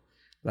 bro.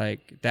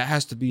 Like that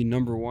has to be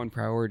number one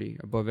priority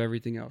above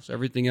everything else.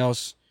 Everything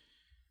else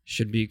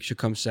should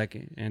come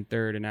second and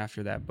third and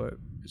after that. But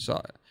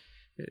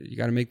you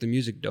got to make the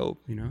music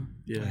dope,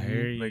 Yeah,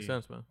 makes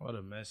sense, man. What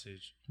a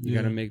message. You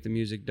got to make the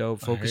music dope.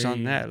 Focus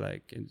on that.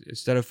 Like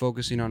instead of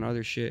focusing on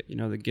other shit,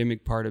 the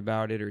gimmick part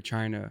about it or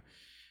trying to,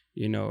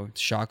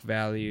 shock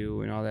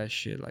value and all that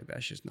shit. Like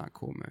that's just not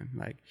cool, man.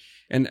 Like,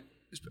 and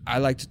I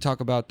like to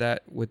talk about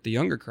that with the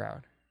younger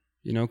crowd,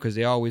 because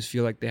they always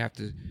feel like they have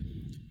to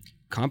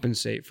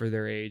compensate for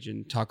their age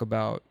and talk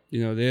about,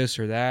 this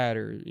or that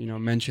or,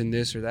 mention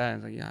this or that.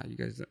 And it's like, yeah, you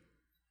guys,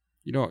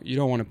 you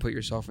don't want to put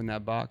yourself in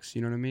that box.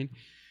 You know what I mean?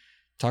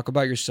 Talk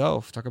about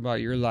yourself. Talk about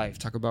your life.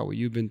 Talk about what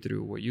you've been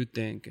through, what you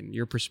think, and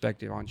your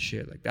perspective on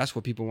shit. Like that's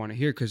what people want to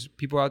hear because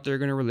people out there are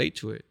gonna relate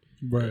to it.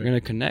 Right. They're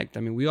gonna connect. I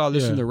mean, we all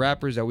listen to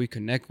rappers that we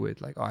connect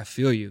with. Like, oh, I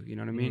feel you. You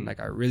know what I mean?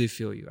 Like, I really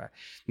feel you.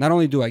 Not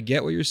only do I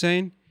get what you're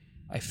saying,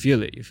 I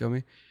feel it. You feel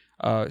me?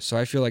 So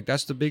I feel like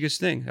that's the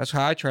biggest thing. That's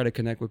how I try to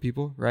connect with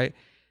people, right?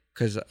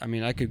 Because I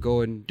mean, I could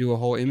go and do a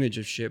whole image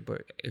of shit,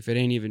 but if it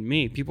ain't even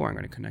me, people aren't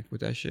gonna connect with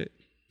that shit.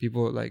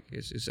 People like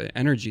it's an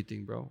energy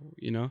thing, bro.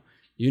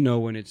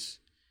 When it's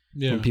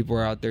when people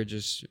are out there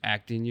just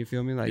acting. You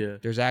feel me?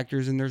 Like there's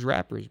actors and there's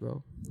rappers,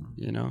 bro.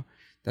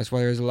 That's why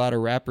there's a lot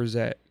of rappers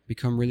that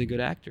become really good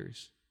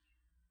actors.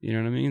 You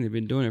know what I mean? They've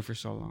been doing it for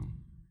so long.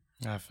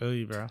 I feel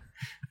you, bro.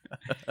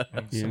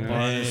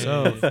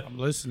 Yeah. I'm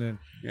listening.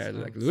 Yeah,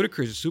 like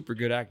Ludacris is a super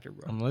good actor,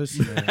 bro. I'm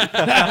listening.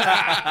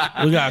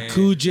 We got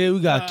Cool J, we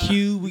got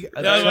Q.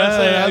 That's what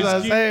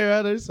I'm saying,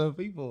 bro. There's some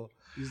people.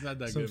 He's not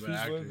that good of an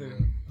actor.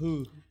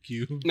 Who?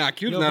 Q. Nah,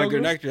 Q's not a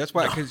good actor. That's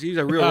why, because he's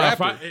a real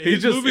rapper.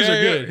 His movies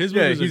are good. His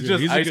movies he's are just good.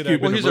 He's Ice a good Cube.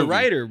 actor. Well, he's a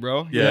writer,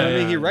 bro. You know what I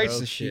mean? He writes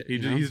the shit.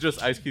 He's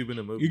just Ice Cube in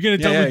a movie. You're gonna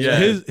tell me yeah.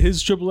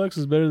 his Triple X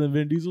is better than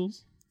Vin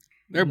Diesel's?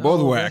 They're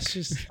both whack. That's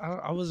just,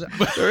 I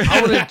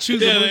wouldn't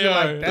choose a movie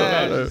like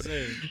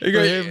that.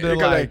 You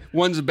got like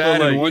one's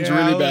bad and one's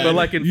really bad. But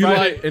like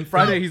in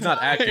Friday, he's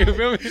not acting. You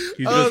feel me?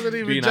 He's I wasn't just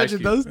even being judging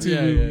Ice those Cube. two.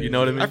 Yeah. You know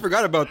what I mean? I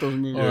forgot about those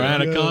movies. Or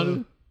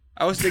Anaconda?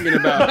 I was thinking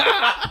about.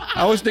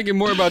 I was thinking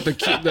more about the.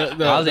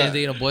 I was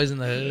thinking of Boys in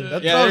the Hood.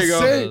 That's Yeah, what there you I'm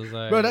go. saying.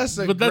 Like- Bro, that's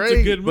a But that's great.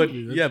 a good But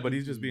movie. but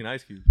he's just being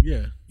Ice Cube.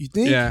 Yeah. You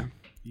think? Yeah.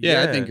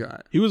 Yeah, I think.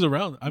 He was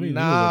around. I mean,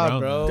 Nah, he was around.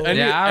 bro. then. And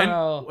Yeah, I and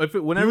don't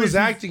know. whenever He was he's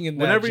acting in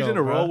that whenever he's in a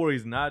joke, role bro. where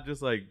he's not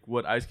just like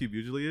what Ice Cube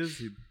usually is.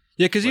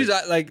 Yeah, because he's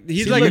like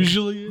he's He like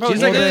usually is.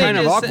 he's like Well, a kind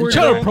of just- awkward.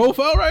 Trying to guy.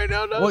 profile right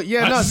now, though? Well,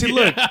 yeah, no. See,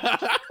 look.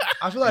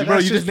 I feel like Bro,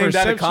 that's you just named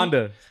perception.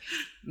 Anaconda.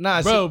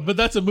 Nah, Bro, but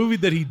that's a movie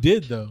that he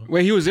did, though.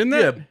 Wait, he was in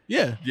that?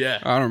 Yeah. Yeah.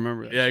 I don't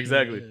remember that. Yeah,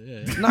 exactly.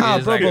 nah,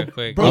 It's bro, like a but,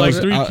 quick- bro, Like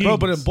but- Three bro,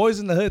 but in Kings. Boys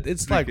in the Hood,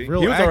 it's like Kings.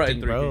 real He was alright in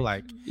acting, Three bro. Kings.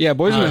 Like, Yeah,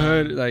 Boys in the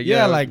Hood. Like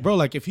like, bro,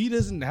 like if he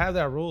doesn't have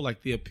that role,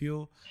 like the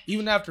appeal,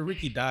 even after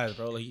Ricky dies,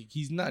 bro, like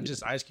he's not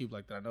just Ice Cube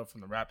like that. I know from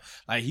the rap,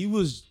 like he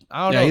was.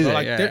 I don't Yeah, know, he's bro, a-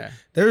 like yeah.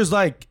 there's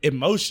like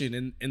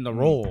emotion in the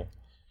role.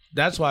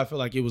 That's why I feel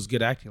like it was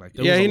good acting. Like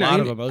there Yeah, was he a know- lot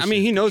he- of emotion. I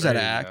mean, he knows how to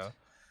portrayed, act. you know?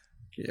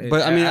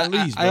 But I mean, At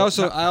least, I bro.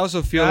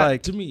 also feel Not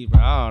like to me, bro.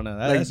 I don't know.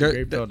 like That's they're- a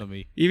great film to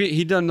me. even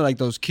he done like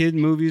those kid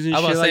movies and I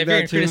was shit about to say, like if you're that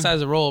gonna too. criticize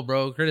the role,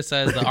 bro,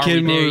 criticize the Are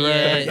Kid We There movie,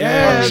 Yet? right?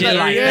 Yeah, Or shit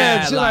like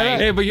that. shit like that.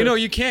 Hey, but you know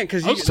you can't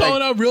because I'm you calling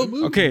like, out real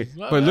movies. okay,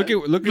 but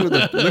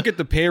look at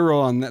the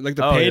payroll on that, like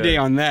the Oh, payday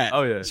yeah. on that.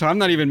 Oh, yeah. So I'm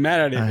not even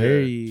mad at it. I hear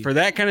you. For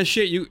that kind of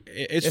shit,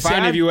 it's Yeah, see,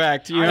 fine I- if you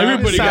act. You know?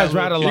 Everybody got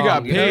right along. You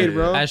got paid, know?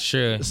 bro. That's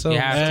true. So- You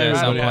have to at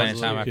some Everybody point has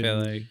in time, I a feel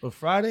little like. But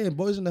Friday and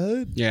Boys in the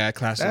Hood, Yeah,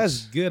 classics.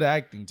 that's good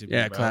acting to me.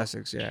 yeah, bro.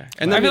 classics. Yeah,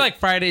 And I feel like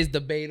Friday's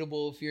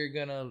debatable if you're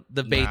gonna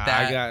debate Nah,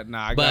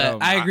 that.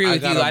 but I agree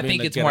with you. I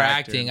think it's more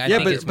acting. I yeah,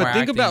 think it's more but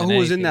think acting about than who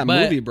was in anything. that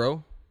But movie,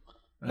 bro.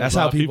 That's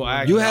how people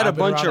act. You had a I've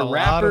been bunch around of a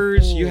lot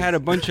rappers. fools You had a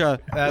bunch of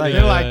like,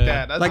 they're like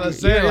that. That's like what I'm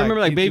saying. you remember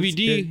like it's Baby good.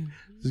 D,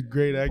 It's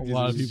great acting. A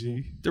lot of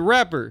people. the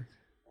rapper.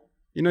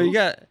 You know, you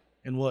got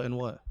And what? And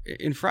what?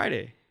 in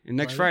Friday, in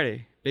next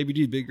Friday, Baby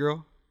D, big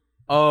girl,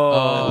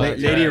 Oh,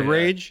 Lady yeah, of yeah.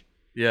 Rage.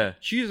 Yeah.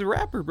 She's a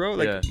rapper, bro.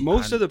 Like Yeah.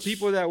 most of the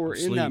people that were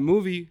in that Sleep.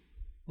 movie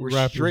were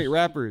Rappers. straight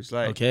rappers,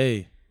 like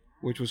Okay.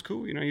 which was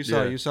cool. You know, you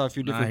Yeah. saw a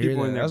few Nah, I different hear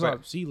people that. in there. That's But,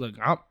 what, see, look,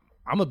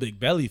 I'm a big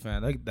Belly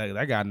fan.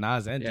 That got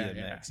Nas and Yeah,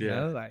 DMX. yeah. You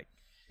know, like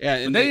yeah,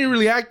 but and they didn't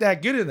really act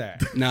that good in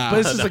that. nah,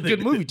 But it's just a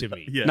good movie to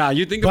me. Yeah. nah.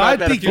 You think But about I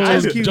that a think few Ice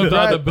times. Cube Jumped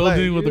out of the rap,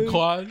 building like, with the yeah.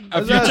 quad. A few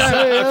That's what I'm times,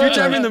 saying, a few yeah.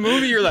 times in the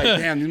movie, you're like,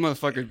 damn, these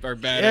motherfuckers are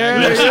bad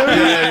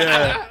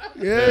Yeah, actors.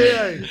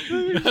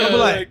 yeah. But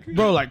like,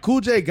 bro, like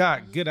Cool J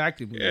got good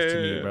acting movies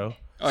to me, Yeah. bro.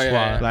 Oh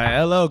yeah, Like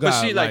LL got But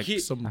see, like, he-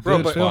 some bro,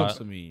 good but- films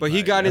to me. But he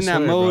Like, got I in that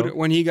swear, mode bro.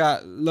 when he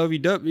got lovey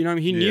dub. You know what I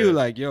mean? He knew Yeah.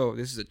 like, yo,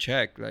 this is a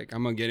check. Like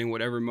I'm gonna get in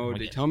whatever mode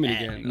they tell me to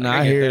get in. Nah, Like,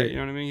 I get hear that, it. You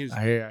know what I mean? He's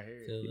I hear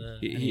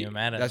I ain't even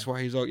mad at that's him.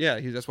 why he's all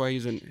that's why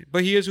he's in.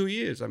 But he is who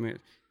he is. I mean,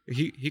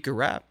 he could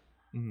rap.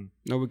 Mhm.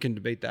 Nobody can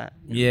debate that.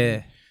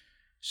 Yeah.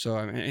 So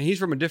I mean, and he's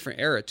from a different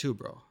era too,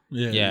 bro.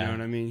 Yeah. Yeah. You know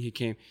what I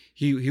mean?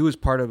 He was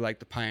part of like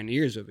the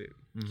pioneers of it,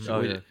 so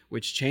Oh, which, yeah.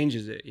 which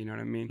changes it. You know what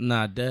I mean?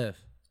 Nah, Def.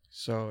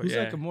 So Who's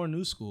yeah. like a more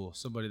new school?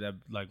 Somebody that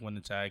like went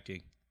into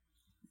acting.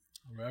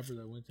 A rapper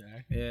that went to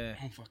act. Yeah.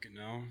 I don't fucking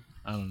know.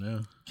 I don't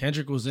know.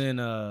 Kendrick was in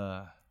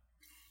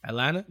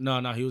Atlanta? No,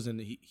 he was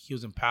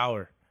in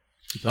Power.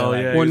 Oh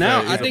yeah. Well, he's now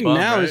a- he's I a think bum,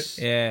 now right? it's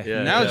Yeah.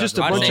 Yeah. now it's just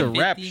a I'd bunch say of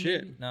rap 50,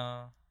 shit.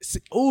 No,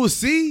 Oh,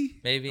 see?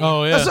 maybe.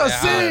 Oh, yeah. That's what I'm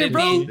Yeah, saying,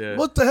 bro. 50. Yeah.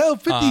 What the hell?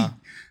 50.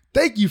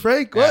 Thank you,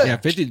 Frank. What? Yeah,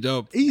 50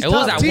 dope. He's It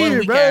was top that one tier,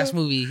 weak bro. ass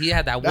movie. He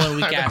had that one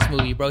weak ass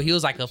movie, bro. He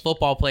was like a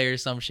football player or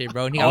some shit,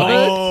 bro. And he got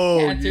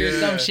cancer or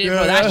some shit,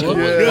 bro. That shit was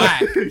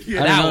whack. I didn't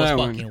That know was that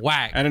fucking one.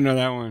 whack. I didn't know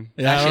that one.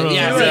 Yeah, I don't know.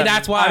 Yeah, that. see,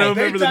 that's why. I don't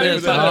remember the name It of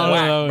was that. fucking I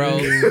whack, don't bro.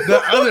 know.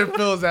 The other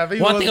films that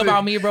One thing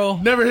about me, bro,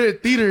 never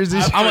hit theaters.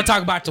 I'm gonna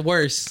talk about the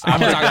worst. I'm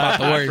gonna talk about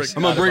the worst.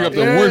 I'm gonna bring up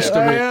the worst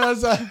of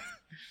it.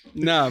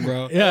 Nah,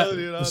 bro. Yeah.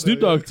 you know, Snoop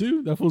Dogg,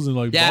 too. That fool's in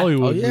like Yeah.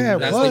 Bollywood. Oh, yeah, movies.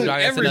 That's what? Snoop Dogg.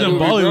 That's Every He's in another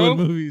movie, Bollywood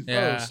bro. movies.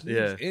 Yeah.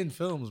 Yeah. in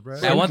films, bro.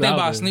 Yeah, one thing out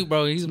about there. Snoop,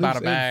 bro, he's about a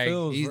Snoop's in bag.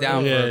 films, He's bro.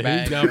 down for Yeah, a bag.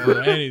 he's down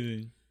for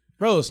anything.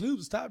 Bro,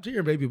 Snoop's top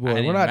tier, baby boy. I ain't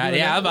We're even not mad. doing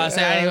Yeah, that. I was about to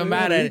say, I ain't even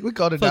mad at it. We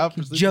called it down for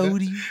Fucking Snoop.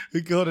 Jody.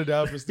 We called it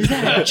down for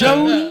Snoop.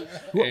 Jody.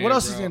 What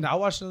else is bro. in there? I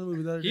watched another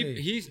movie the other day.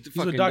 He's with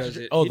fucking Dr. does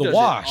Dre. it. Oh, He The does it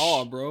Wash.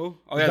 all, bro.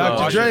 Oh yeah,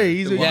 Dr. The Dre.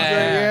 He's The a Wash.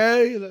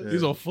 yeah.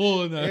 He's a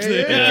fool in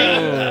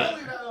that.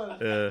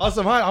 Yeah.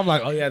 Awesome. I'm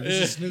like, oh yeah, this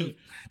is Snoop.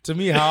 To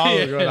me, how I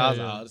was growing up, I was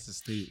like, oh, this is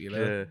Snoop. You know.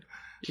 Yeah.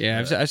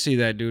 Yeah, I see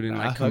that dude in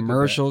like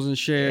commercials and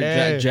shit.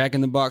 Yeah. Jack in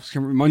the Box,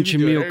 Munchie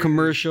Meal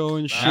commercial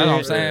and shit. That's what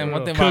I'm saying.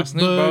 One thing about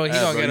Snoop, bro, he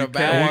gonna get a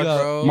bag,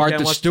 bro.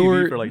 Martha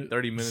Stewart for like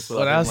 30 minutes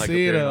without like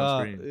appearing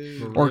on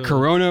screen. Or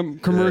Corona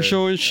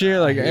commercial and shit,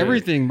 like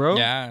everything, bro.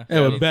 Yeah.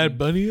 Yeah, with Bad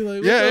Bunny,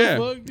 like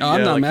Oh,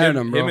 I'm not mad at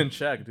him, bro. Him and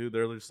Shaq, dude,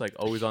 they're just like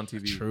always on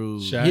TV. True.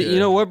 You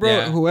know what,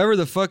 bro? Whoever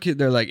the fuck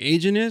their like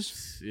agent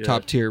is,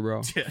 top tier,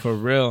 bro. For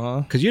real, huh?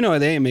 Because you know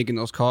they ain't making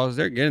those calls.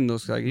 They're getting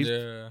those. Like,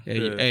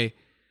 hey,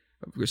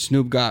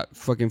 Snoop got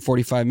fucking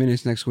 45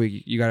 minutes next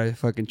week. You gotta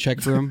fucking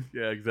check for him.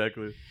 Yeah,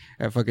 exactly.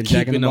 At fucking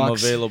Jack in the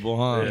Box. Available,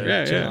 huh?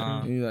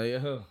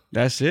 Yeah.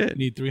 That's it.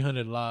 Need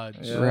 300 lodge.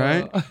 Yeah.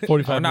 Right?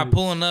 45 I'm not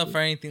pulling up for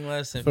anything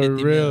less than 50 For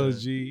real,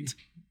 minutes. G.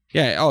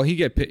 Yeah. Oh, he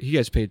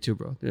gets paid too,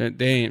 bro.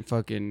 They ain't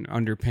fucking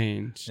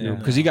underpaying Snoop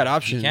because he got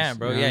options. You can,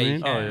 bro. You know Yeah, what I you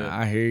mean? can. Oh, yeah.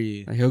 I hear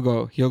you. Like, he'll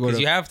go Because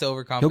to you have to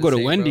overcompensate. he'll go to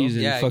bro. Wendy's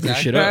and fucking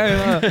shit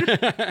up.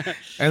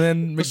 And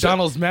then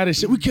McDonald's mad as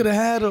shit. We could have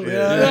had him.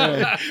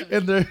 Yeah.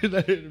 And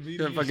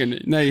they're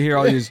fucking now you hear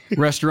all these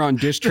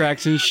restaurant diss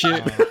tracks and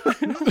shit.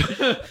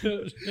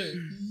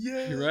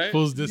 Yeah. Right?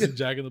 Pulls this in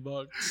Jack in the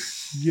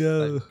Box.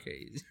 Yeah.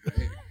 Crazy.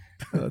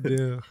 Oh,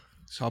 damn.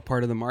 It's all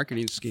part of the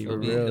marketing scheme.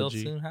 It'll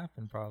soon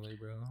happen, probably,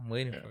 bro. I'm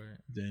waiting for it.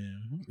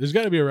 Damn. There's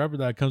got to be a rapper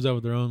that comes out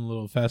with their own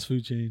little fast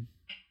food chain.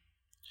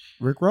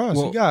 Rick Ross.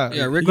 Well, he got.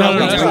 Rick No,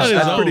 Ross. no,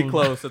 That's pretty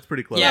close. That's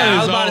pretty close. Yeah, I was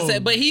his about to own. say,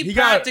 but he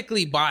got-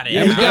 practically bought it.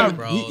 Yeah, he out, got-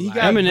 bro. he Like,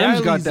 got-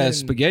 Eminem's got Rallies that in-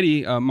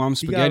 spaghetti, mom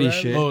spaghetti rallies.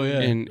 shit. Oh,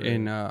 yeah.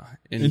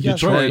 In Detroit,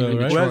 Detroit. though, in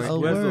right?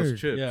 Detroit. Where's those word.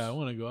 chips? Yeah, I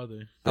want to go out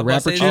there. The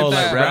rapper say chips. that- Oh,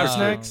 like rapper um,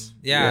 snacks?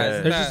 Yeah,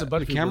 Yeah. There's just a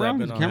bunch of people Cameron?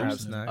 that been on Cameron? rap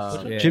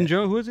snacks. Yeah. Jim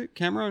Jones, who is it?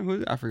 Cameron? Who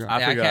is it? I forgot. I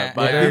Yeah, I forgot. can't-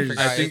 But yeah, I I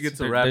forgot. think it's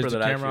a There's rapper the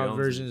that actually Cameron owns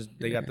versions. it.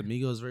 They got the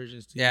Migos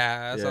versions too.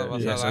 Yeah, that's Yeah. what I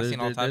was Yeah, saying. so I've seen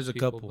all types there's a of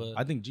people. couple. But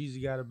I think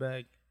Jeezy got a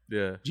bag.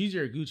 Yeah. Jeezy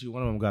or Gucci,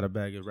 one of them got a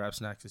bag of rap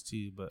snacks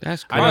too. But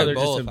That's I know crazy. they're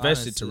just Both,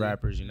 invested to honestly.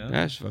 rappers, you know.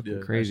 That's fucking Yeah.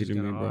 crazy That's to just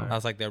me, kinda bro. hard. I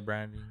was like they're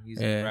branding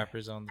using Yeah.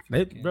 rappers on the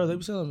They fucking-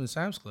 be selling them in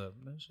Sam's Club.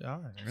 That shit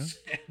hard, you know?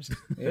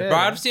 Yeah. Bro,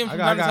 I've seen them from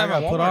time to time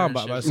at got put Walmart on and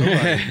by shit.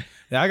 somebody.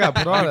 Yeah, I got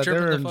put on that they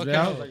Tripping were the in fuck jail. I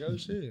out. was like, oh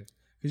shit,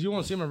 because you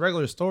won't see them in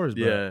regular stores,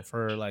 bro. Yeah.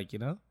 For like, you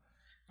know,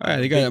 All right,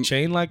 they big got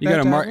chain like you that.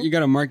 got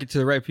to market to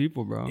the right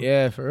people, bro.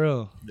 Yeah, for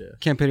real. You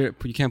can't put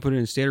it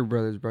in Stater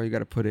Brothers, bro. You got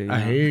to put it.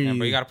 I hear you. Yeah,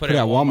 bro, you gotta put Put it it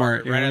at at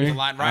Walmart, Walmart, you right know at what I the mean?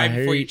 line, I right hear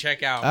before you. you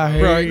check out. I bro.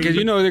 hear Bro, you. because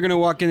you know they're gonna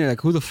walk in there like,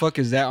 who the fuck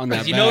is that on that?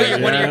 Because you know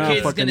bag? one of I your don't kids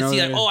is fucking gonna see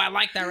know like, that. oh, I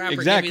like that rapper.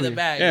 Exactly. Give me the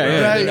bag. Yeah, bro.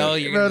 yeah. You know,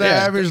 you're bro, gonna the be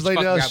average just lady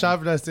fucking that was grab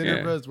shopping at Stater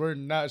Yeah. Brothers, we're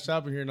not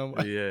shopping here no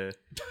more. Yeah.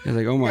 It's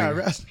like, oh my,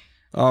 Yeah,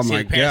 oh See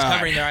my the parents god.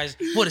 covering their eyes.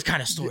 What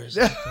kind of stores?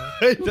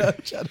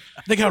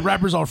 They got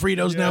rappers on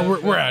Fritos now.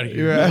 We're out of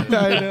here. Right.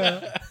 I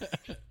know.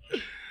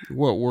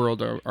 What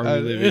world are we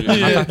living in?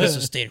 I thought this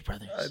was Stater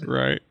Brothers.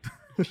 Right.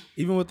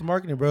 Even with the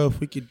marketing, bro, if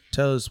we could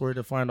tell us where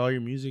to find all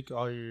your music,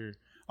 all your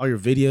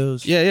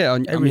videos. Yeah.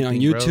 On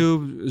Everything,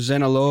 YouTube,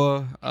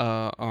 Zenaloa,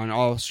 on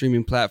all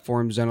streaming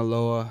platforms,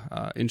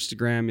 Zenaloa.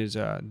 Instagram is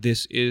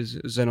this is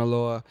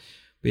Zenaloa.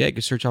 But yeah, you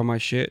can search all my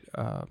shit.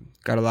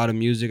 Got a lot of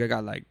music. I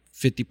got like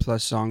 50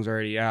 plus songs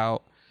already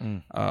out.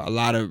 A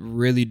lot of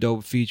really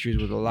dope features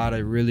with a lot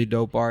of really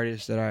dope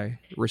artists that I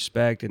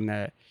respect and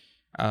that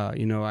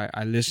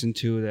I listen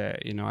to,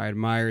 that I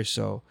admire.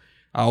 So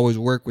I always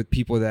work with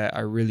people that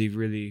I really,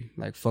 really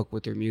like fuck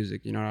with their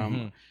music. I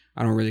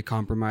don't really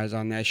compromise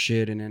on that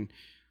shit. And then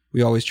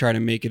we always try to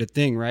make it a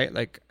thing, right?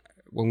 Like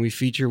when we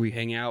feature, we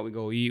hang out, we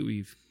go eat,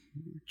 we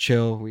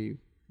chill, we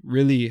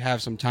really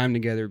have some time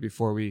together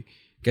before we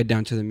get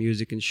down to the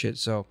music and shit.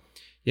 So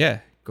yeah,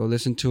 go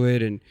listen to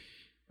it. And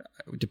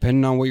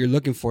depending on what you're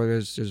looking for,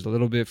 there's a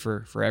little bit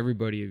for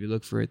everybody if you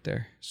look for it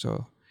there.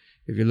 So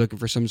if you're looking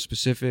for something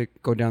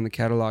specific, go down the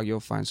catalog, you'll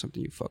find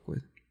something you fuck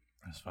with.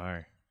 That's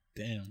fire.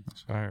 Damn.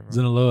 That's fire, bro.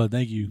 Zenaloa,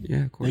 thank you.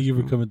 Yeah, of course. Thank you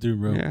for bro. coming through,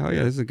 bro. Yeah, oh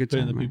yeah, this is a good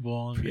Putting time, the man. people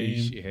on game.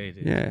 Appreciate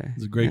it. Yeah,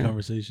 It's a great yeah.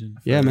 conversation.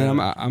 Yeah, man,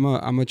 I'm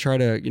gonna try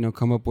to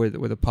come up with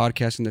a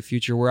podcast in the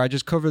future where I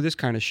just cover this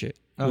kind of shit.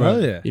 Oh,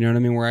 hell yeah. You know what I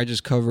mean? Where I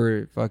just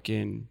cover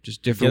fucking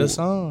just different. Get a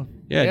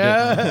song.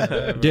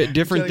 Yeah,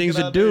 different things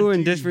Get to out do there,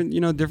 and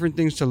G. different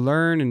things to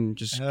learn and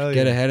just Hell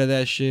get yeah. ahead of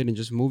that shit and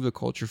just move the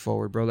culture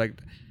forward, bro.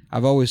 Like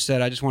I've always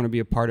said, I just want to be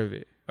a part of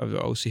it, of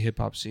the OC hip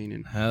hop scene,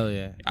 and Hell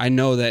yeah. I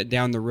know that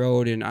down the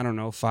road in, I don't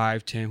know,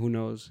 5, 10, who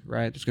knows,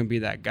 right? There's going to be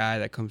that guy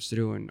that comes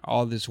through and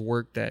all this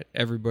work that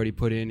everybody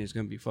put in is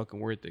going to be fucking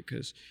worth it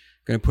because it's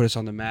going to put us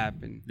on the map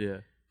and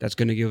that's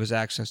going to give us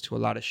access to a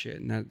lot of shit.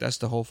 And that's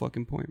the whole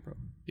fucking point, bro.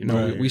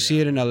 Right. We see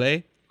it in LA,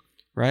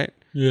 right?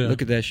 Yeah.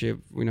 Look at that shit.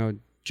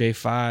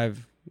 J5,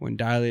 when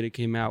Dilated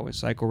came out, when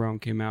Psycho Realm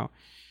came out.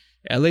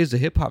 LA is the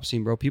hip hop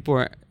scene, bro. People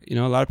are, a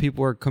lot of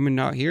people are coming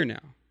out here now.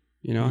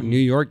 New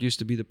York used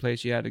to be the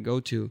place you had to go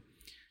to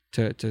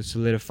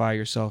solidify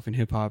yourself in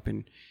hip hop,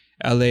 and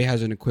LA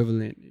has an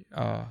equivalent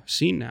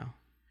scene now,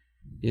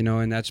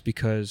 and that's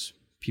because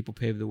people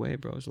paved the way,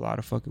 bro. It's a lot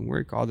of fucking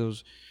work.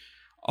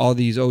 All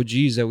these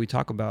OGs that we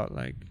talk about,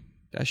 like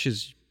that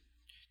shit's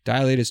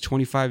Dilated is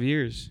 25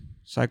 years.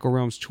 Psycho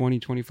Realm's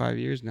 25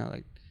 years now.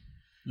 Like,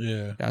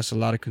 Yeah. that's a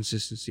lot of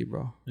consistency,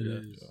 bro. It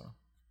is.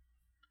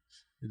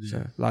 It is. It's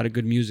a lot of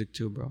good music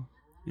too, bro.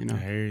 You know, I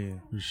hear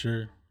you for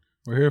sure.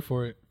 We're here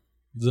for it.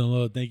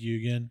 Zenaloa, thank you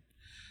again.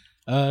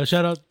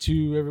 Shout out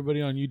to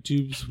everybody on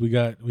YouTube.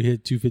 We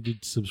hit 250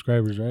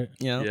 subscribers, right?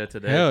 Yeah,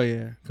 today. Hell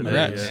yeah.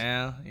 Congrats.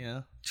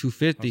 Yeah.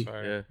 250.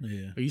 Yeah.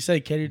 But you say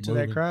cater to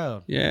that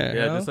crowd. Yeah.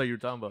 Yeah, just like you were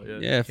talking about.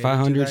 Yeah,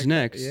 500's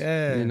next.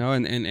 Yeah. You know,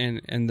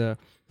 and the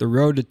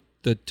road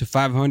to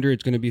 500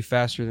 is going to be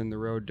faster than the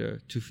road to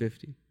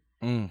 250.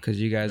 Because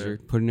you guys are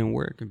putting in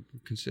work and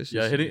consistency.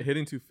 Yeah,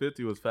 hitting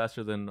 250 was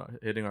faster than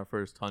hitting our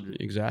first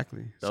 100.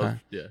 Exactly.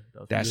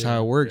 That's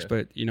how it works. Yeah.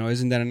 But, you know,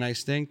 isn't that a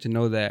nice thing to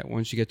know that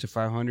once you get to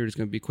 500, it's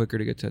going to be quicker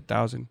to get to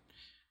 1,000?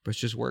 But it's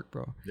just work,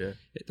 bro. Yeah.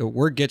 The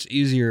work gets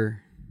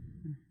easier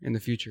in the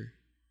future.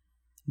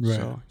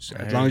 Right. So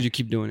as long as you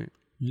keep doing it.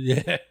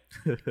 Yeah.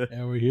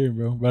 And we're here,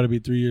 bro. About to be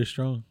 3 years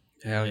strong.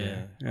 Hell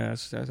yeah. Yeah,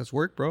 that's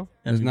work, bro.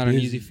 And it's not an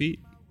easy feat.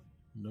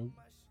 Nope.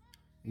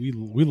 We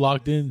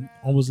locked in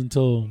almost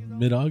until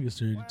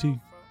mid-August already too.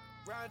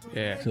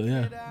 Yeah. So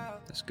yeah,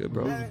 that's good,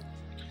 bro.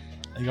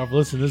 Thank y'all for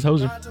listening. This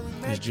Hoser.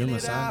 It's Jim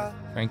Asana.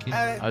 Frankie.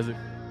 Isaac.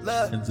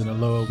 And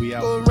Zenaloa, we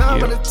out. Go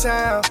around the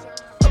town,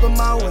 up in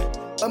my way,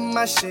 up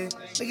my shit.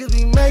 Niggas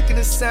be making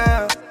a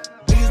sound.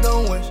 Niggas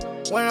don't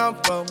wish where I'm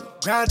from.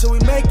 Grind till we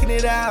making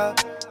it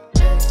out.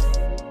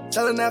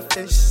 Selling that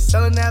fish.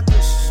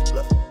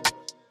 Look.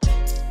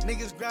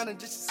 Niggas grounded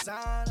just a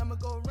sign. I'ma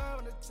go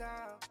around the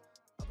town.